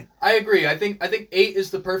expand. I agree. I think 8 is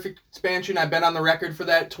the perfect expansion. I've been on the record for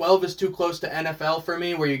that. 12 is too close to NFL for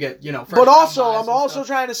me, where you get, first but also, I'm also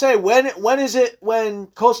trying to say, when is it when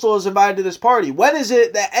Coastal is invited to this party? When is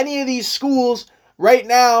it that any of these schools right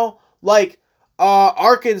now, like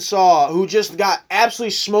Arkansas, who just got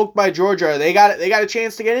absolutely smoked by Georgia, they got a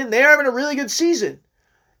chance to get in. They're having a really good season.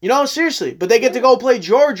 Seriously. But they get to go play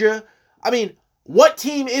Georgia. I mean, what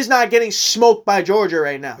team is not getting smoked by Georgia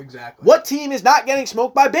right now? Exactly. What team is not getting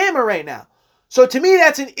smoked by Bama right now? So to me,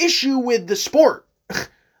 that's an issue with the sport.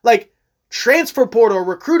 Like, transfer portal,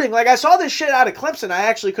 recruiting. Like, I saw this shit out of Clemson. I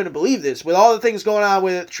actually couldn't believe this. With all the things going on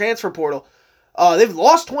with transfer portal, they've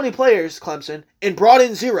lost 20 players, Clemson, and brought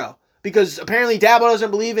in 0. Because apparently Dabo doesn't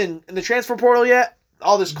believe in the transfer portal yet.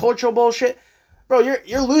 All this cultural bullshit. Bro,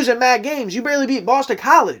 you're losing mad games. You barely beat Boston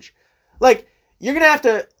College. Like, you're gonna have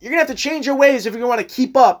to change your ways if you're gonna want to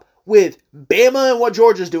keep up with Bama and what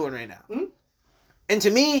Georgia's doing right now. Mm-hmm. And to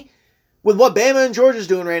me, with what Bama and Georgia's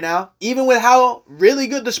doing right now, even with how really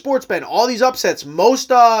good the sport's been, all these upsets, most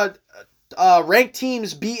ranked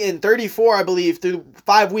teams beaten 34, I believe, through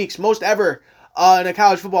 5 weeks, most ever in a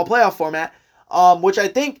college football playoff format, which I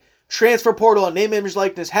think transfer portal and name, image,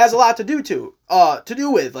 likeness has a lot to do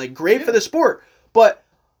with. Like, great for the sport, but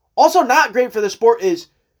also not great for the sport is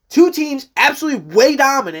 2 teams absolutely way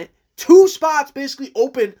dominant, 2 spots basically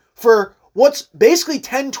open for what's basically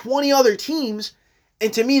 10, 20 other teams,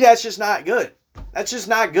 and to me that's just not good. That's just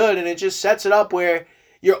not good, and it just sets it up where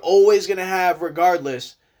you're always going to have,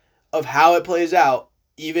 regardless of how it plays out,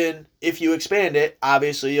 even if you expand it,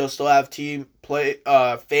 obviously you'll still have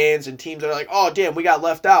fans and teams that are like, oh damn, we got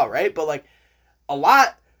left out, right? But like a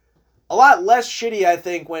lot less shitty, I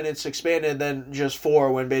think, when it's expanded than just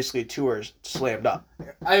 4 when basically 2 are slammed up.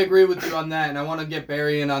 I agree with you on that, and I want to get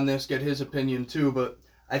Barry in on this, get his opinion too, but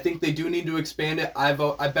I think they do need to expand it.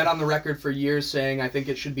 I've been on the record for years saying I think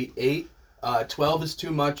it should be 8. 12 is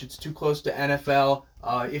too much. It's too close to NFL.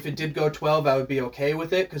 If it did go 12, I would be okay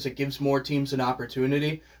with it because it gives more teams an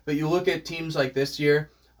opportunity. But you look at teams like this year,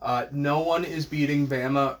 no one is beating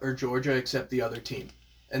Bama or Georgia except the other team.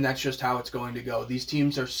 And that's just how it's going to go. These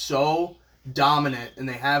teams are so dominant, and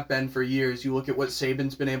they have been for years. You look at what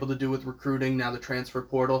Saban's been able to do with recruiting, now the transfer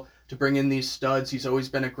portal, to bring in these studs. He's always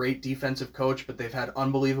been a great defensive coach, but they've had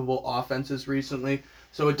unbelievable offenses recently.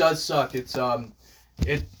 So it does suck. It's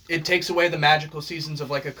It takes away the magical seasons of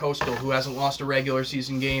like a Coastal who hasn't lost a regular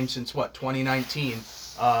season game since 2019.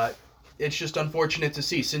 It's just unfortunate to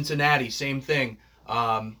see. Cincinnati, same thing.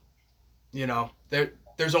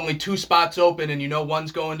 There's only 2 spots open, and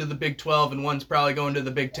one's going to the Big 12 and one's probably going to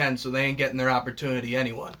the Big 10, so they ain't getting their opportunity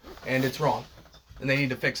anyone. And it's wrong. And they need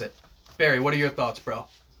to fix it. Barry, what are your thoughts, bro?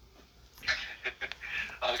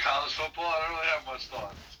 On college football, I don't really have much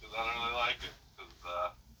thoughts because I don't really like it because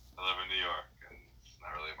I live in New York and it's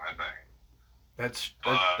not really my thing. That's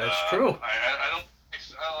true. I don't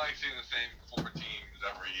like seeing the same 4 teams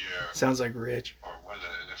every year. Sounds like Rich. Or what is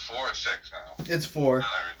it? Is it 4 or 6 now? It's 4. I don't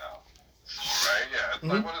even know. 4, right? Yeah. It's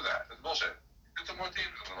like, what is that? It's bullshit. Get some more teams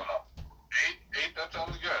in the middle. 8, that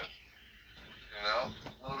sounds good. A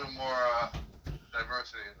little bit more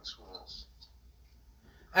diversity in the schools.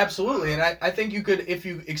 Absolutely, and I think you could, if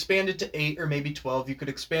you expand it to 8 or maybe 12, you could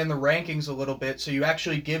expand the rankings a little bit, so you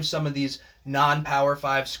actually give some of these non-Power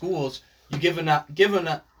 5 schools, you give them an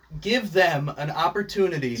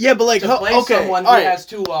opportunity to play someone who has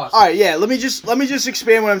 2 losses. All right, yeah, let me just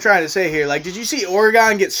expand what I'm trying to say here. Like, did you see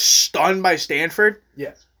Oregon get stunned by Stanford?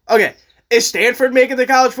 Yes. Okay, is Stanford making the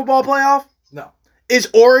college football playoff? No. Is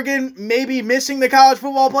Oregon maybe missing the college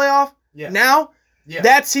football playoff? Yeah. Now? Yeah.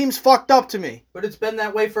 That seems fucked up to me. But it's been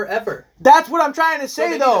that way forever. That's what I'm trying to So say,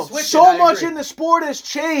 they need to though. switch it, So I much agree. in the sport has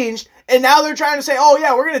changed, and now they're trying to say, oh,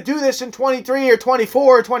 yeah, we're going to do this in 23 or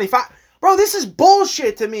 24 or 25. Bro, this is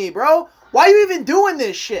bullshit to me, bro. Why are you even doing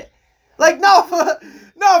this shit? Like, no,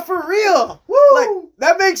 for real. Woo! Like,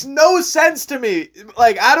 that makes no sense to me.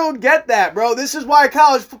 Like, I don't get that, bro. This is why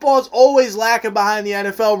college football is always lacking behind the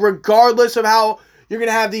NFL, regardless of how you're going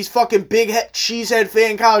to have these fucking big cheesehead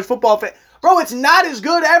fan college football fans. Bro, it's not as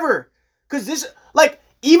good ever. Because this, like,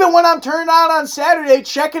 even when I'm turned on Saturday,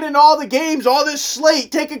 checking in all the games, all this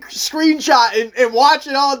slate, take a screenshot and watch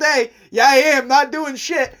it all day. Yeah, I am, not doing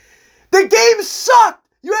shit. The games sucked.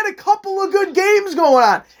 You had a couple of good games going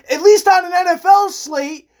on. At least on an NFL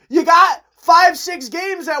slate, you got 5-6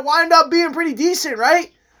 games that wind up being pretty decent,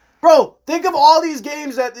 right? Bro, think of all these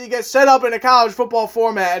games that you get set up in a college football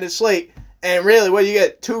format at a slate. And really, what, you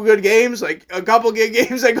get 2 good games? Like a couple good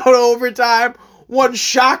games that go to overtime. One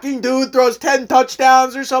shocking dude throws 10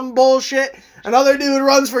 touchdowns or some bullshit. Another dude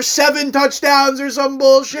runs for 7 touchdowns or some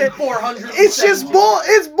bullshit. 400. It's just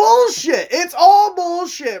it's bullshit. It's all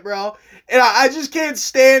bullshit, bro. And I just can't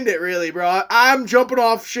stand it, really, bro. I'm jumping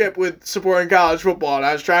off ship with supporting college football, and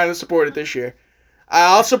I was trying to support it this year.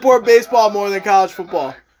 I'll support baseball more than college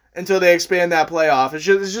football until they expand that playoff. It's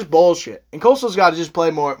just bullshit. And Coastal's got to just play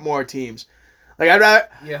more teams. Like, I'd rather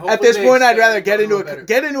at this point, I'd rather get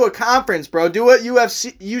into a conference, bro. Do what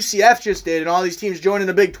UCF just did, and all these teams joining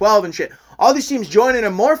the Big 12 and shit. All these teams joining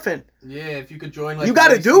and morphing. Yeah, if you could join, like, you got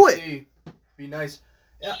to do it. Be nice.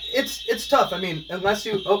 Yeah, it's tough. I mean, unless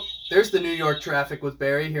you... Oh, there's the New York traffic with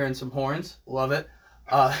Barry, hearing some horns. Love it.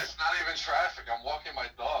 It's not even traffic. I'm walking my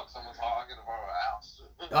dog. Someone's hogging in front of our house.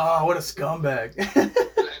 Oh, what a scumbag. I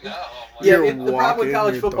know. Yeah, the problem with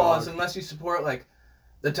college football is unless you support, like,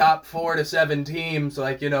 the top 4 to 7 teams,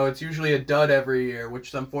 like, you know, it's usually a dud every year, which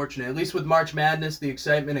is unfortunate. At least with March Madness, the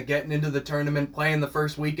excitement of getting into the tournament, playing the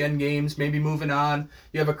first weekend games, maybe moving on.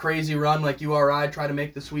 You have a crazy run like URI, try to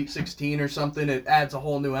make the Sweet 16 or something. It adds a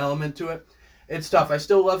whole new element to it. It's tough. I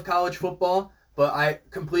still love college football, but I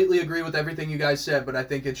completely agree with everything you guys said, but I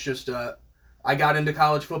think it's just... I got into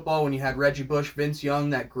college football when you had Reggie Bush, Vince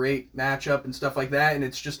Young, that great matchup and stuff like that, and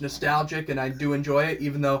it's just nostalgic, and I do enjoy it,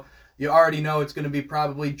 even though... You already know it's going to be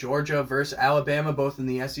probably Georgia versus Alabama, both in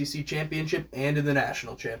the SEC championship and in the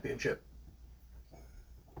national championship.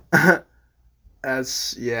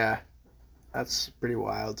 That's pretty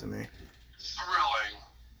wild to me. Thrilling.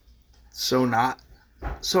 So not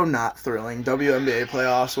thrilling. WNBA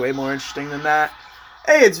playoffs way more interesting than that.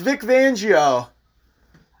 Hey, it's Vic Fangio.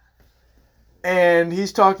 And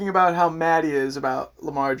he's talking about how mad he is about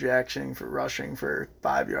Lamar Jackson for rushing for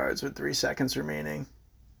 5 yards with 3 seconds remaining.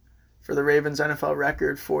 For the Ravens NFL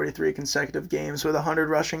record, 43 consecutive games with 100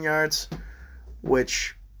 rushing yards,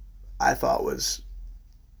 which I thought was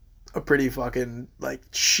a pretty fucking, like,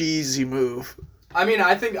 cheesy move. I mean,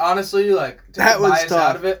 I think, honestly, like, to take bias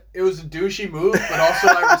out of it, it was a douchey move, but also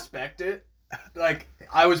I respect it. Like,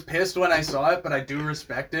 I was pissed when I saw it, but I do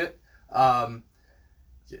respect it.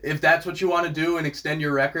 If that's what you want to do and extend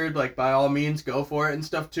your record, like, by all means, go for it and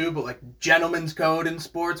stuff, too. But, like, gentleman's code in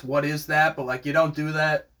sports, what is that? But, like, you don't do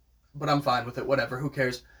that. But I'm fine with it. Whatever. Who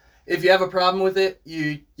cares? If you have a problem with it,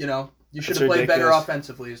 you should have played better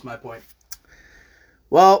offensively, is my point.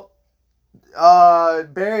 Well,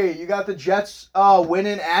 Barry, you got the Jets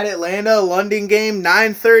winning at Atlanta, London game,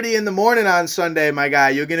 9:30 in the morning on Sunday, my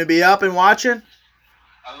guy. You gonna be up and watching?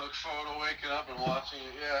 I look forward to waking up and watching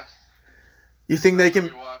it. Yeah. You think they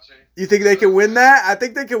can? You think they can win that? I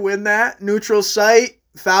think they can win that. Neutral site.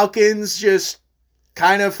 Falcons just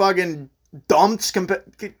kind of fucking dumped,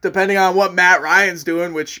 depending on what Matt Ryan's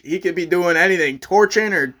doing, which he could be doing anything,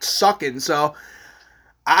 torching or sucking. So,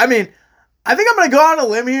 I mean, I think I'm going to go on a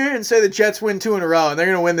limb here and say the Jets win 2 in a row, and they're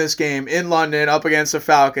going to win this game in London up against the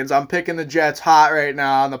Falcons. I'm picking the Jets hot right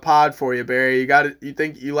now on the pod for you, Barry. You got it? You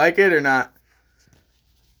think you like it or not?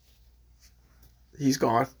 He's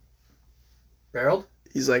gone. Barreled?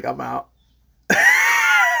 He's like, I'm out.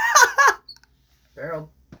 Barreled.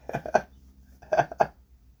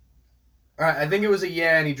 All right, I think it was a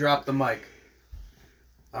yeah, and he dropped the mic.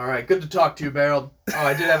 All right, good to talk to you, Barrel. Oh,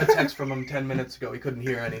 I did have a text from him 10 minutes ago. He couldn't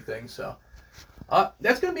hear anything, so.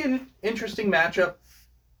 That's going to be an interesting matchup.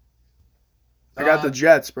 I got the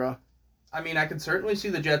Jets, bro. I mean, I can certainly see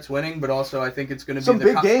the Jets winning, but also I think it's going to be some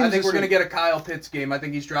big games. I think we're going to get a Kyle Pitts game. I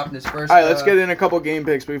think he's dropping his first. All right, let's get in a couple game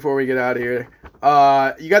picks before we get out of here.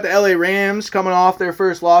 You got the LA Rams coming off their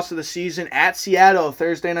first loss of the season at Seattle,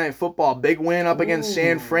 Thursday Night Football. Big win up against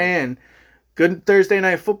San Fran. Good Thursday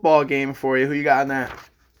Night Football game for you. Who you got in that?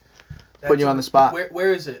 Putting you on the spot.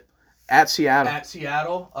 Where is it? At Seattle. At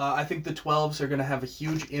Seattle. I think the 12s are going to have a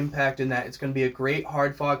huge impact in that. It's going to be a great,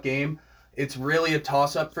 hard-fought game. It's really a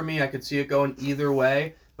toss-up for me. I could see it going either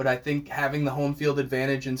way, but I think having the home field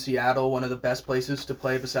advantage in Seattle, one of the best places to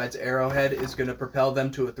play besides Arrowhead, is going to propel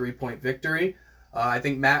them to a 3-point victory. I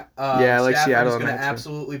think Matt I like Stafford Seattle is going to in that too.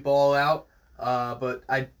 absolutely ball out, but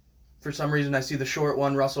for some reason, I see the short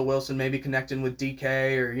one, Russell Wilson, maybe connecting with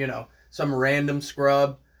DK or, some random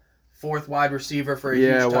scrub, fourth wide receiver for a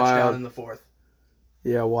huge touchdown in the fourth.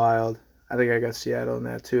 Yeah, wild. I think I got Seattle in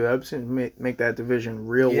that too. I've seen make that division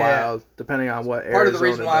real wild, depending on what Arizona part of the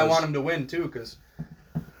reason why does. I want them to win too, because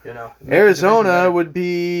Arizona would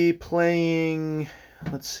be playing.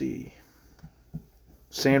 Let's see,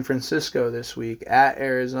 San Francisco this week at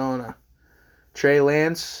Arizona. Trey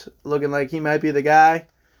Lance looking like he might be the guy.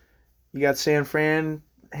 You got San Fran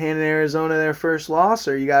handing Arizona their first loss,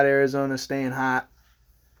 or you got Arizona staying hot?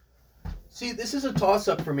 See, this is a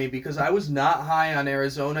toss-up for me because I was not high on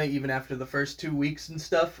Arizona even after the first 2 weeks and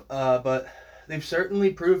stuff, but they've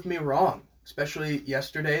certainly proved me wrong. Especially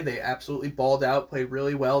yesterday, they absolutely balled out, played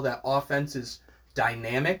really well. That offense is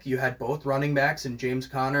dynamic. You had both running backs, and James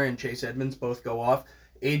Conner and Chase Edmonds both go off.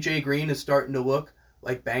 A.J. Green is starting to look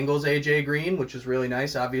like Bengals A.J. Green, which is really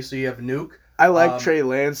nice. Obviously, you have Nuke. I like Trey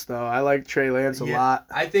Lance, though. I like Trey Lance a lot.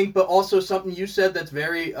 I think, but also something you said that's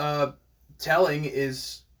very telling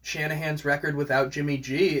is Shanahan's record without Jimmy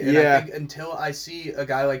G. And I think until I see a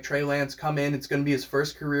guy like Trey Lance come in, it's going to be his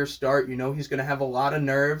first career start. He's going to have a lot of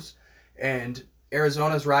nerves, and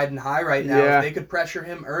Arizona's riding high right now. If they could pressure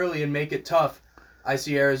him early and make it tough, I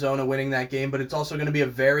see Arizona winning that game, but it's also going to be a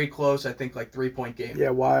very close, I think, 3-point game.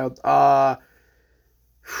 Yeah, wild.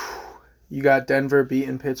 You got Denver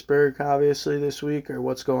beating Pittsburgh, obviously, this week, or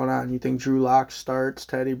what's going on? You think Drew Lock starts,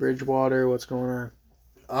 Teddy Bridgewater? What's going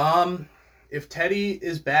on? If Teddy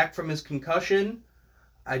is back from his concussion,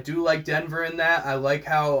 I do like Denver in that. I like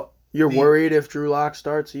how... You're worried if Drew Lock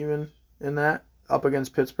starts even in that, up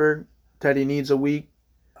against Pittsburgh? Teddy needs a week.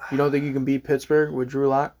 You don't think you can beat Pittsburgh with Drew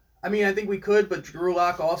Lock? I mean, I think we could, but Drew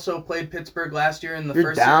Lock also played Pittsburgh last year in the You're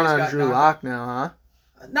first down series. on Drew Lock now, huh?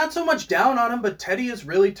 Not so much down on him, but Teddy has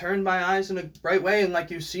really turned my eyes in a bright way.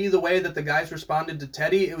 And you see the way that the guys responded to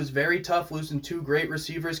Teddy, it was very tough losing two great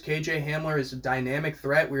receivers. KJ Hamler is a dynamic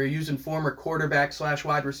threat. We were using former quarterback /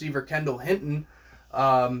 wide receiver Kendall Hinton.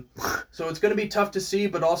 So it's going to be tough to see,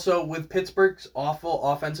 but also with Pittsburgh's awful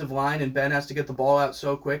offensive line, and Ben has to get the ball out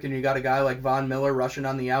so quick, and you got a guy like Von Miller rushing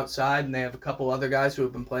on the outside, and they have a couple other guys who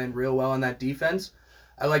have been playing real well in that defense.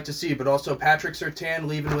 I like to see, but also Patrick Surtain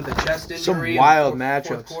leaving with a chest injury. Some wild in the matchups.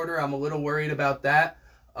 Fourth quarter, I'm a little worried about that.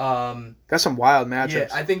 Got some wild matchups. Yeah,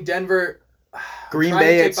 I think Denver. Green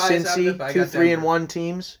Bay at Cincy, 2-3-1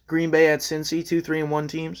 teams. Green Bay at Cincy, 2-3-1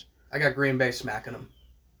 teams. I got Green Bay smacking them.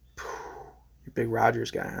 You're a big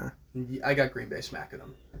Rodgers guy, huh? I got Green Bay smacking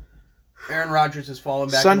them. Aaron Rodgers has fallen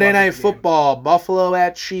back. Sunday Night Football, Buffalo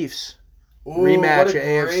at Chiefs. Ooh, rematch of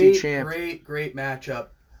AFC champ. Great matchup.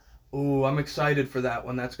 Ooh, I'm excited for that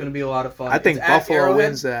one. That's going to be a lot of fun. I think Buffalo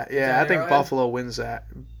wins that. Yeah, I think Arrowhead? Buffalo wins that.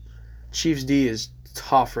 Chiefs D is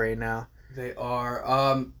tough right now. They are.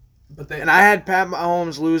 And I had Pat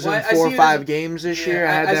Mahomes losing 4 or 5 games this year.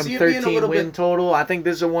 I had them 13 win total. I think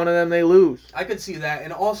this is one of them they lose. I could see that.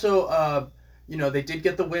 And also, they did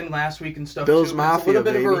get the win last week and stuff Bills too. Mafia, it's a little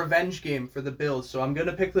bit baby. of a revenge game for the Bills. So I'm going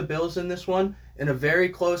to pick the Bills in this one in a very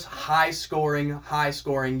close,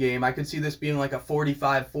 high-scoring game. I could see this being like a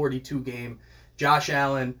 45-42 game. Josh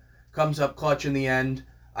Allen comes up clutch in the end.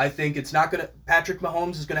 I think it's not going to... Patrick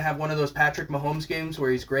Mahomes is going to have one of those Patrick Mahomes games where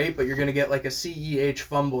he's great, but you're going to get like a CEH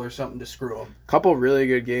fumble or something to screw him. Couple really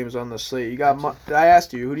good games on the slate. You got... I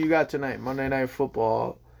asked you, who do you got tonight? Monday Night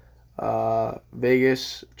Football.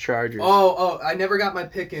 Vegas Chargers. Oh, I never got my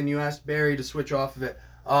pick in. You asked Barry to switch off of it.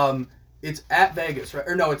 It's at Vegas, right?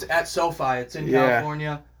 Or no, it's at SoFi. It's in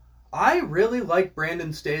California. I really like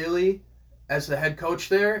Brandon Staley as the head coach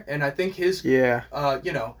there, and I think his...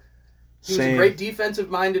 He was a great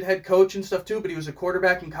defensive-minded head coach and stuff, too, but he was a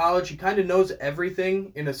quarterback in college. He kind of knows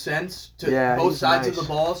everything, in a sense, to both sides of the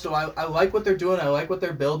ball. So I like what they're doing. I like what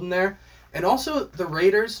they're building there. And also, the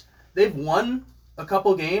Raiders, they've won a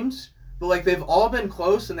couple games, but they've all been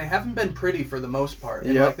close, and they haven't been pretty for the most part.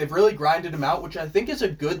 And they've really grinded them out, which I think is a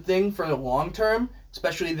good thing for the long term,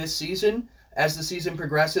 especially this season, as the season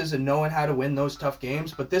progresses and knowing how to win those tough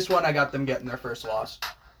games. But this one, I got them getting their first loss.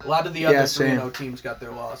 A lot of the other 3-0 teams got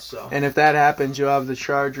their loss. So. And if that happens, you'll have the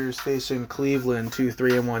Chargers facing Cleveland, 2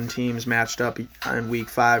 3-1 teams matched up in Week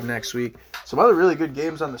 5 next week. Some other really good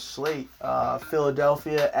games on the slate.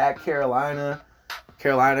 Philadelphia at Carolina.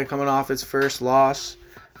 Carolina coming off its first loss.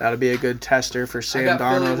 That'll be a good tester for Sam got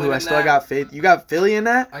Philly Darnold, who I winning still that. got faith. You got Philly in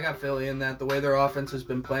that? I got Philly in that. The way their offense has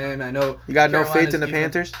been playing, I know. You got no Carolina's faith in the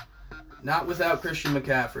defense- Panthers? Not without Christian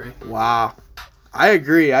McCaffrey. Wow. I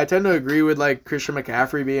agree. I tend to agree with like Christian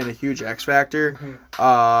McCaffrey being a huge X factor.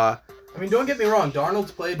 I mean, don't get me wrong.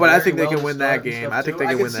 Darnold's played But I very think they well can to win start that and game. stuff, I think too. they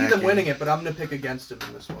can win I that can see them game. winning it, but I'm going to pick against him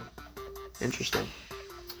in this one. Interesting.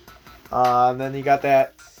 And then you got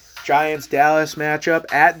that Giants-Dallas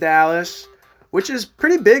matchup at Dallas, which is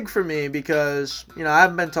pretty big for me because, you know, I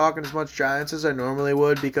haven't been talking as much Giants as I normally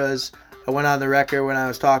would because I went on the record when I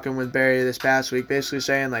was talking with Barry this past week basically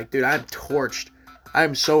saying, like, dude, I'm torched.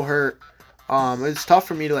 I'm so hurt. It's tough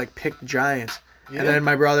for me to, like, pick the Giants. Yeah. And then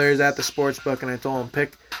my brother is at the sports book, and I told him,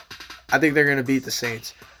 I think they're going to beat the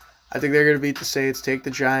Saints. Take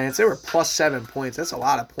the Giants. They were plus 7 points. That's a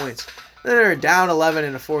lot of points. Then they were down 11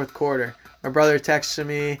 in the fourth quarter. My brother texted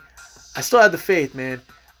me. I still had the faith, man.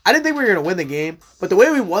 I didn't think we were going to win the game, but the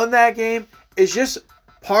way we won that game is just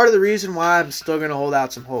part of the reason why I'm still going to hold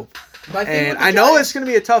out some hope. And I know it's going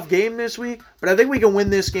to be a tough game this week, but I think we can win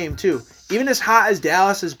this game too. Even as hot as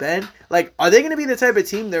Dallas has been, like, are they going to be the type of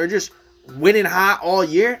team that are just winning hot all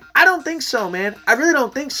year? I don't think so, man. I really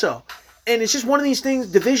don't think so. And it's just one of these things,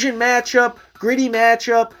 division matchup, gritty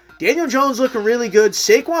matchup. Daniel Jones looking really good.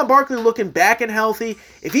 Saquon Barkley looking back and healthy.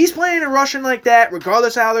 If he's playing and rushing like that,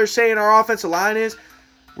 regardless of how they're saying our offensive line is,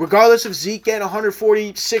 regardless of Zeke getting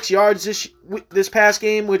 146 yards this past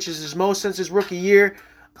game, which is his most since his rookie year,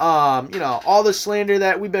 all the slander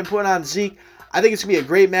that we've been putting on Zeke, I think it's going to be a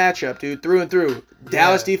great matchup, dude, through and through.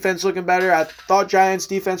 Dallas defense looking better. I thought Giants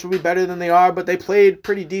defense would be better than they are, but they played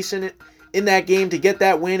pretty decent in that game to get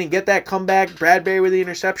that win and get that comeback. Bradbury with the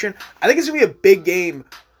interception. I think it's going to be a big game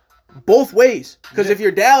both ways. Because if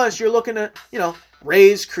you're Dallas, you're looking to,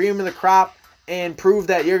 raise cream of the crop and prove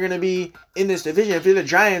that you're going to be in this division. If you're the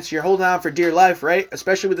Giants, you're holding on for dear life, right?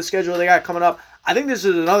 Especially with the schedule they got coming up. I think this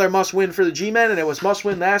is another must-win for the G-Men, and it was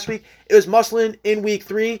must-win last week. It was must-win in Week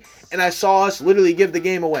 3, and I saw us literally give the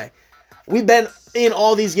game away. We've been in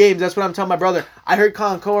all these games. That's what I'm telling my brother. I heard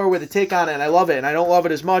Colin Cowher with a take on it, and I love it, and I don't love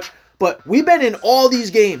it as much. But we've been in all these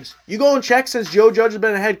games. You go and check since Joe Judge has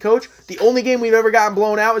been a head coach. The only game we've ever gotten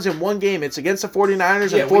blown out was in one game. It's against the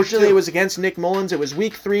 49ers. Yeah, Unfortunately, it was against Nick Mullins. It was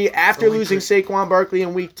Week 3 after losing 3. Saquon Barkley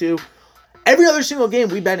in Week 2. Every other single game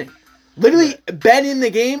we've been in. Literally been in the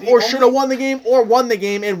game or should have won the game or won the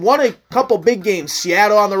game and won a couple big games.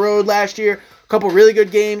 Seattle on the road last year. A couple really good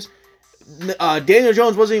games. Daniel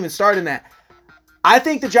Jones wasn't even starting that. I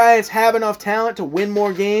think the Giants have enough talent to win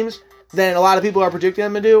more games than a lot of people are predicting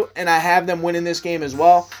them to do, and I have them winning this game as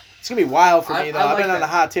well. It's going to be wild for me, though. I've been on a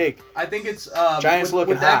hot take. I think it's Giants looking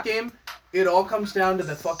with that hot. game, it all comes down to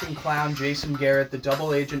the fucking clown Jason Garrett, the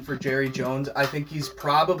double agent for Jerry Jones. I think he's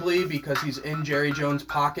probably, because he's in Jerry Jones'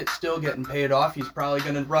 pocket still getting paid off, he's probably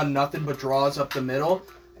going to run nothing but draws up the middle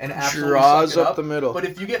and absolutely draws suck it up the middle. But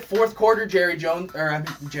if you get fourth quarter Jason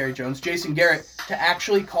Garrett to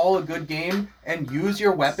actually call a good game and use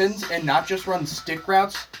your weapons and not just run stick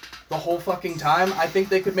routes the whole fucking time, I think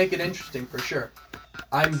they could make it interesting for sure.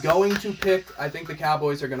 I'm going to pick, I think the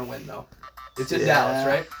Cowboys are going to win, though. It's in Dallas,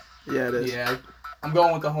 right? Yeah, it is. Yeah, I'm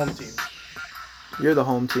going with the home team. You're the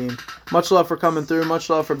home team. Much love for coming through. Much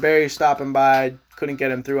love for Barry stopping by. Couldn't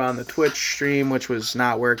get him through on the Twitch stream, which was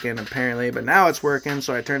not working apparently, but now it's working,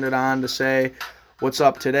 so I turned it on to say what's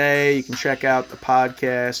up today. You can check out the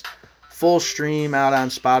podcast full stream out on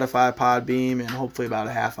Spotify, Podbeam, and hopefully about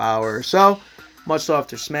a half hour or so. Much love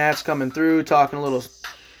to Smatts coming through, talking a little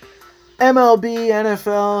MLB,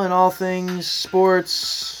 NFL, and all things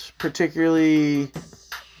sports, particularly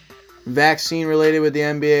vaccine related with the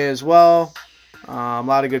NBA as well. A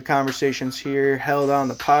lot of good conversations here held on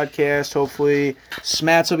the podcast. Hopefully,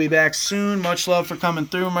 Smatts will be back soon. Much love for coming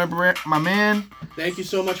through, my man. Thank you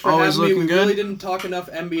so much for Always having me. looking We good. really didn't talk enough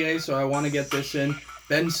NBA, so I want to get this in.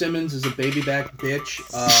 Ben Simmons is a baby back bitch.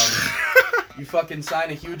 You fucking sign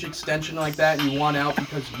a huge extension like that and you want out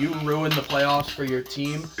because you ruined the playoffs for your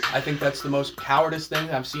team. I think that's the most cowardice thing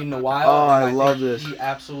I've seen in a while. Oh, and I love think this. He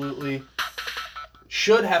absolutely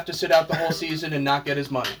should have to sit out the whole season and not get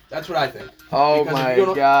his money. That's what I think. Oh Because my if you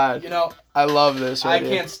don't- God. You know, I love this. I Right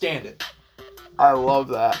here. can't stand it. I love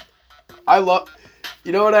that.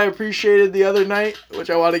 You know what I appreciated the other night, which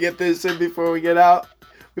I want to get this in before we get out?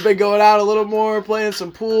 We've been going out a little more, playing some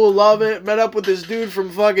pool, love it. Met up with this dude from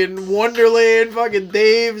fucking Wonderland, fucking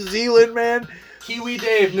Dave, Zealand, man. Kiwi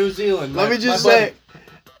Dave, New Zealand. Let me just my buddy. say,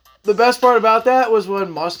 the best part about that was when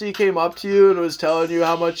Musty came up to you and was telling you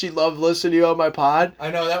how much he loved listening to you on my pod. I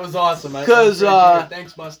know, that was awesome. 'Cause,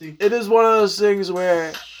 Thanks, Musty. It is one of those things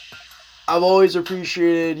where I've always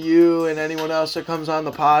appreciated you and anyone else that comes on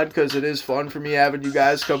the pod because it is fun for me having you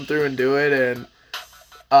guys come through and do it.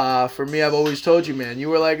 And for me, I've always told you, man, you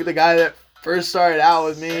were like the guy that first started out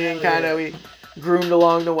with me and kind of we groomed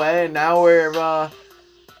along the way. And now we're, I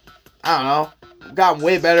don't know, gotten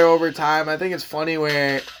way better over time. I think it's funny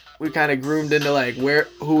where we kind of groomed into like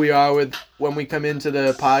who we are with when we come into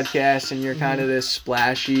the podcast, and you're kind of this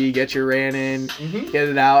splashy, get your rant in, get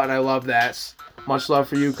it out, and I love that. Much love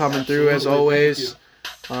for you coming through as always.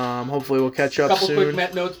 Hopefully we'll catch up soon. Couple quick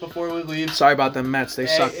Met notes before we leave. Sorry about them Mets. They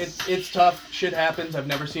suck. It's tough. Shit happens. I've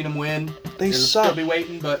never seen them win. They suck. Still be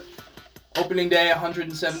waiting, but opening day,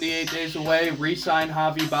 178 days away. Re-sign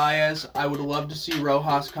Javi Baez. I would love to see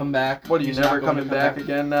Rojas come back. What, are you He's never not going coming to come back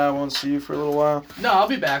again now? I won't see you for a little while? No, I'll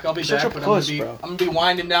be back. I'll be Such back. a But puss, I'm bro. going to be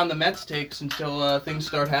winding down the Mets takes until things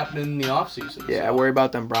start happening in the offseason. Yeah, so. worry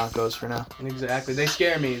about them Broncos for now. Exactly. They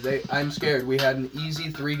scare me. I'm scared. We had an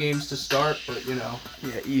easy 3 games to start, but, you know.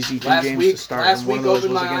 Yeah, easy 3 last games week, to start. Last and one week of those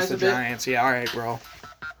opened was my against eyes the a bit. Giants. Yeah, all right, bro.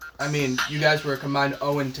 I mean, you guys were a combined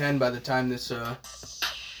 0-10 by the time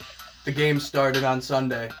the game started on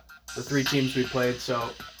Sunday. The 3 teams we played, so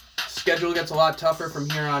schedule gets a lot tougher from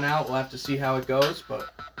here on out. We'll have to see how it goes, but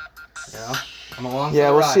you know, I'm along for the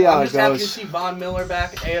we'll ride. see how I'm it just happy to goes. see Von Miller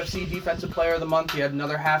back, AFC Defensive Player of the Month. He had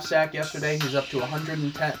another half sack yesterday. He's up to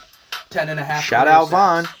 110 and a half. Shout out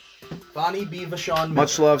Von. Vonnie B. Vashon Miller.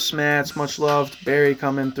 Much love, Smatts. Much love, Barry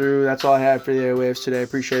coming through. That's all I had for the airwaves today.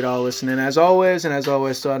 Appreciate all listening as always. And as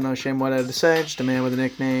always, still had no shame what I had to say. Just a man with a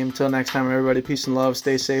nickname. Till next time, everybody, peace and love.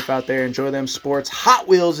 Stay safe out there. Enjoy them sports. Hot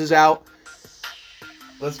Wheels is out.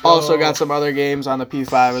 Let's go. Also got some other games on the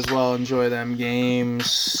P5 as well. Enjoy them games.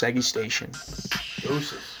 Seggy Station.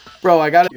 Deuces. Bro, I got it.